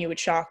as to when you would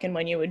shock and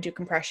when you would do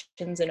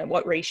compressions and at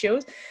what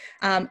ratios.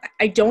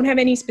 I don't have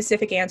any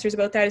specific answers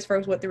about that as far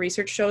as what the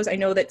research shows. I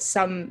know that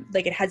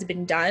it has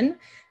been done,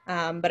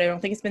 but I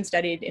don't think it's been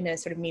studied in a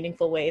sort of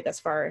meaningful way thus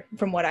far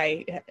from what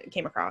I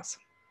came across.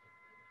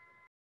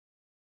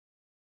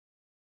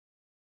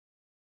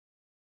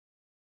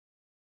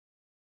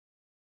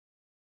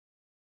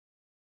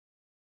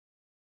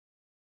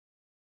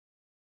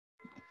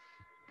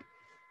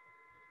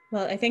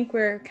 Well, I think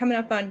we're coming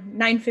up on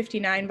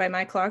 9:59 by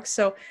my clock.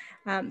 So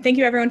thank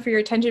you everyone for your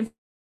attention,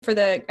 for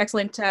the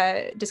excellent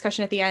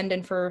discussion at the end,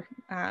 and for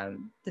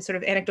the sort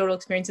of anecdotal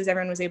experiences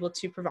everyone was able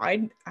to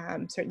provide,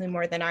 certainly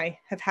more than I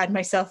have had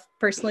myself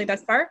personally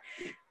thus far.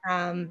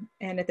 And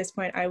at this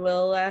point, I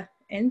will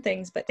end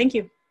things, but thank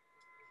you.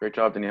 Great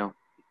job, Danielle.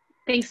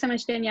 Thanks so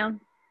much, Danielle.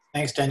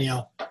 Thanks,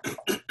 Danielle.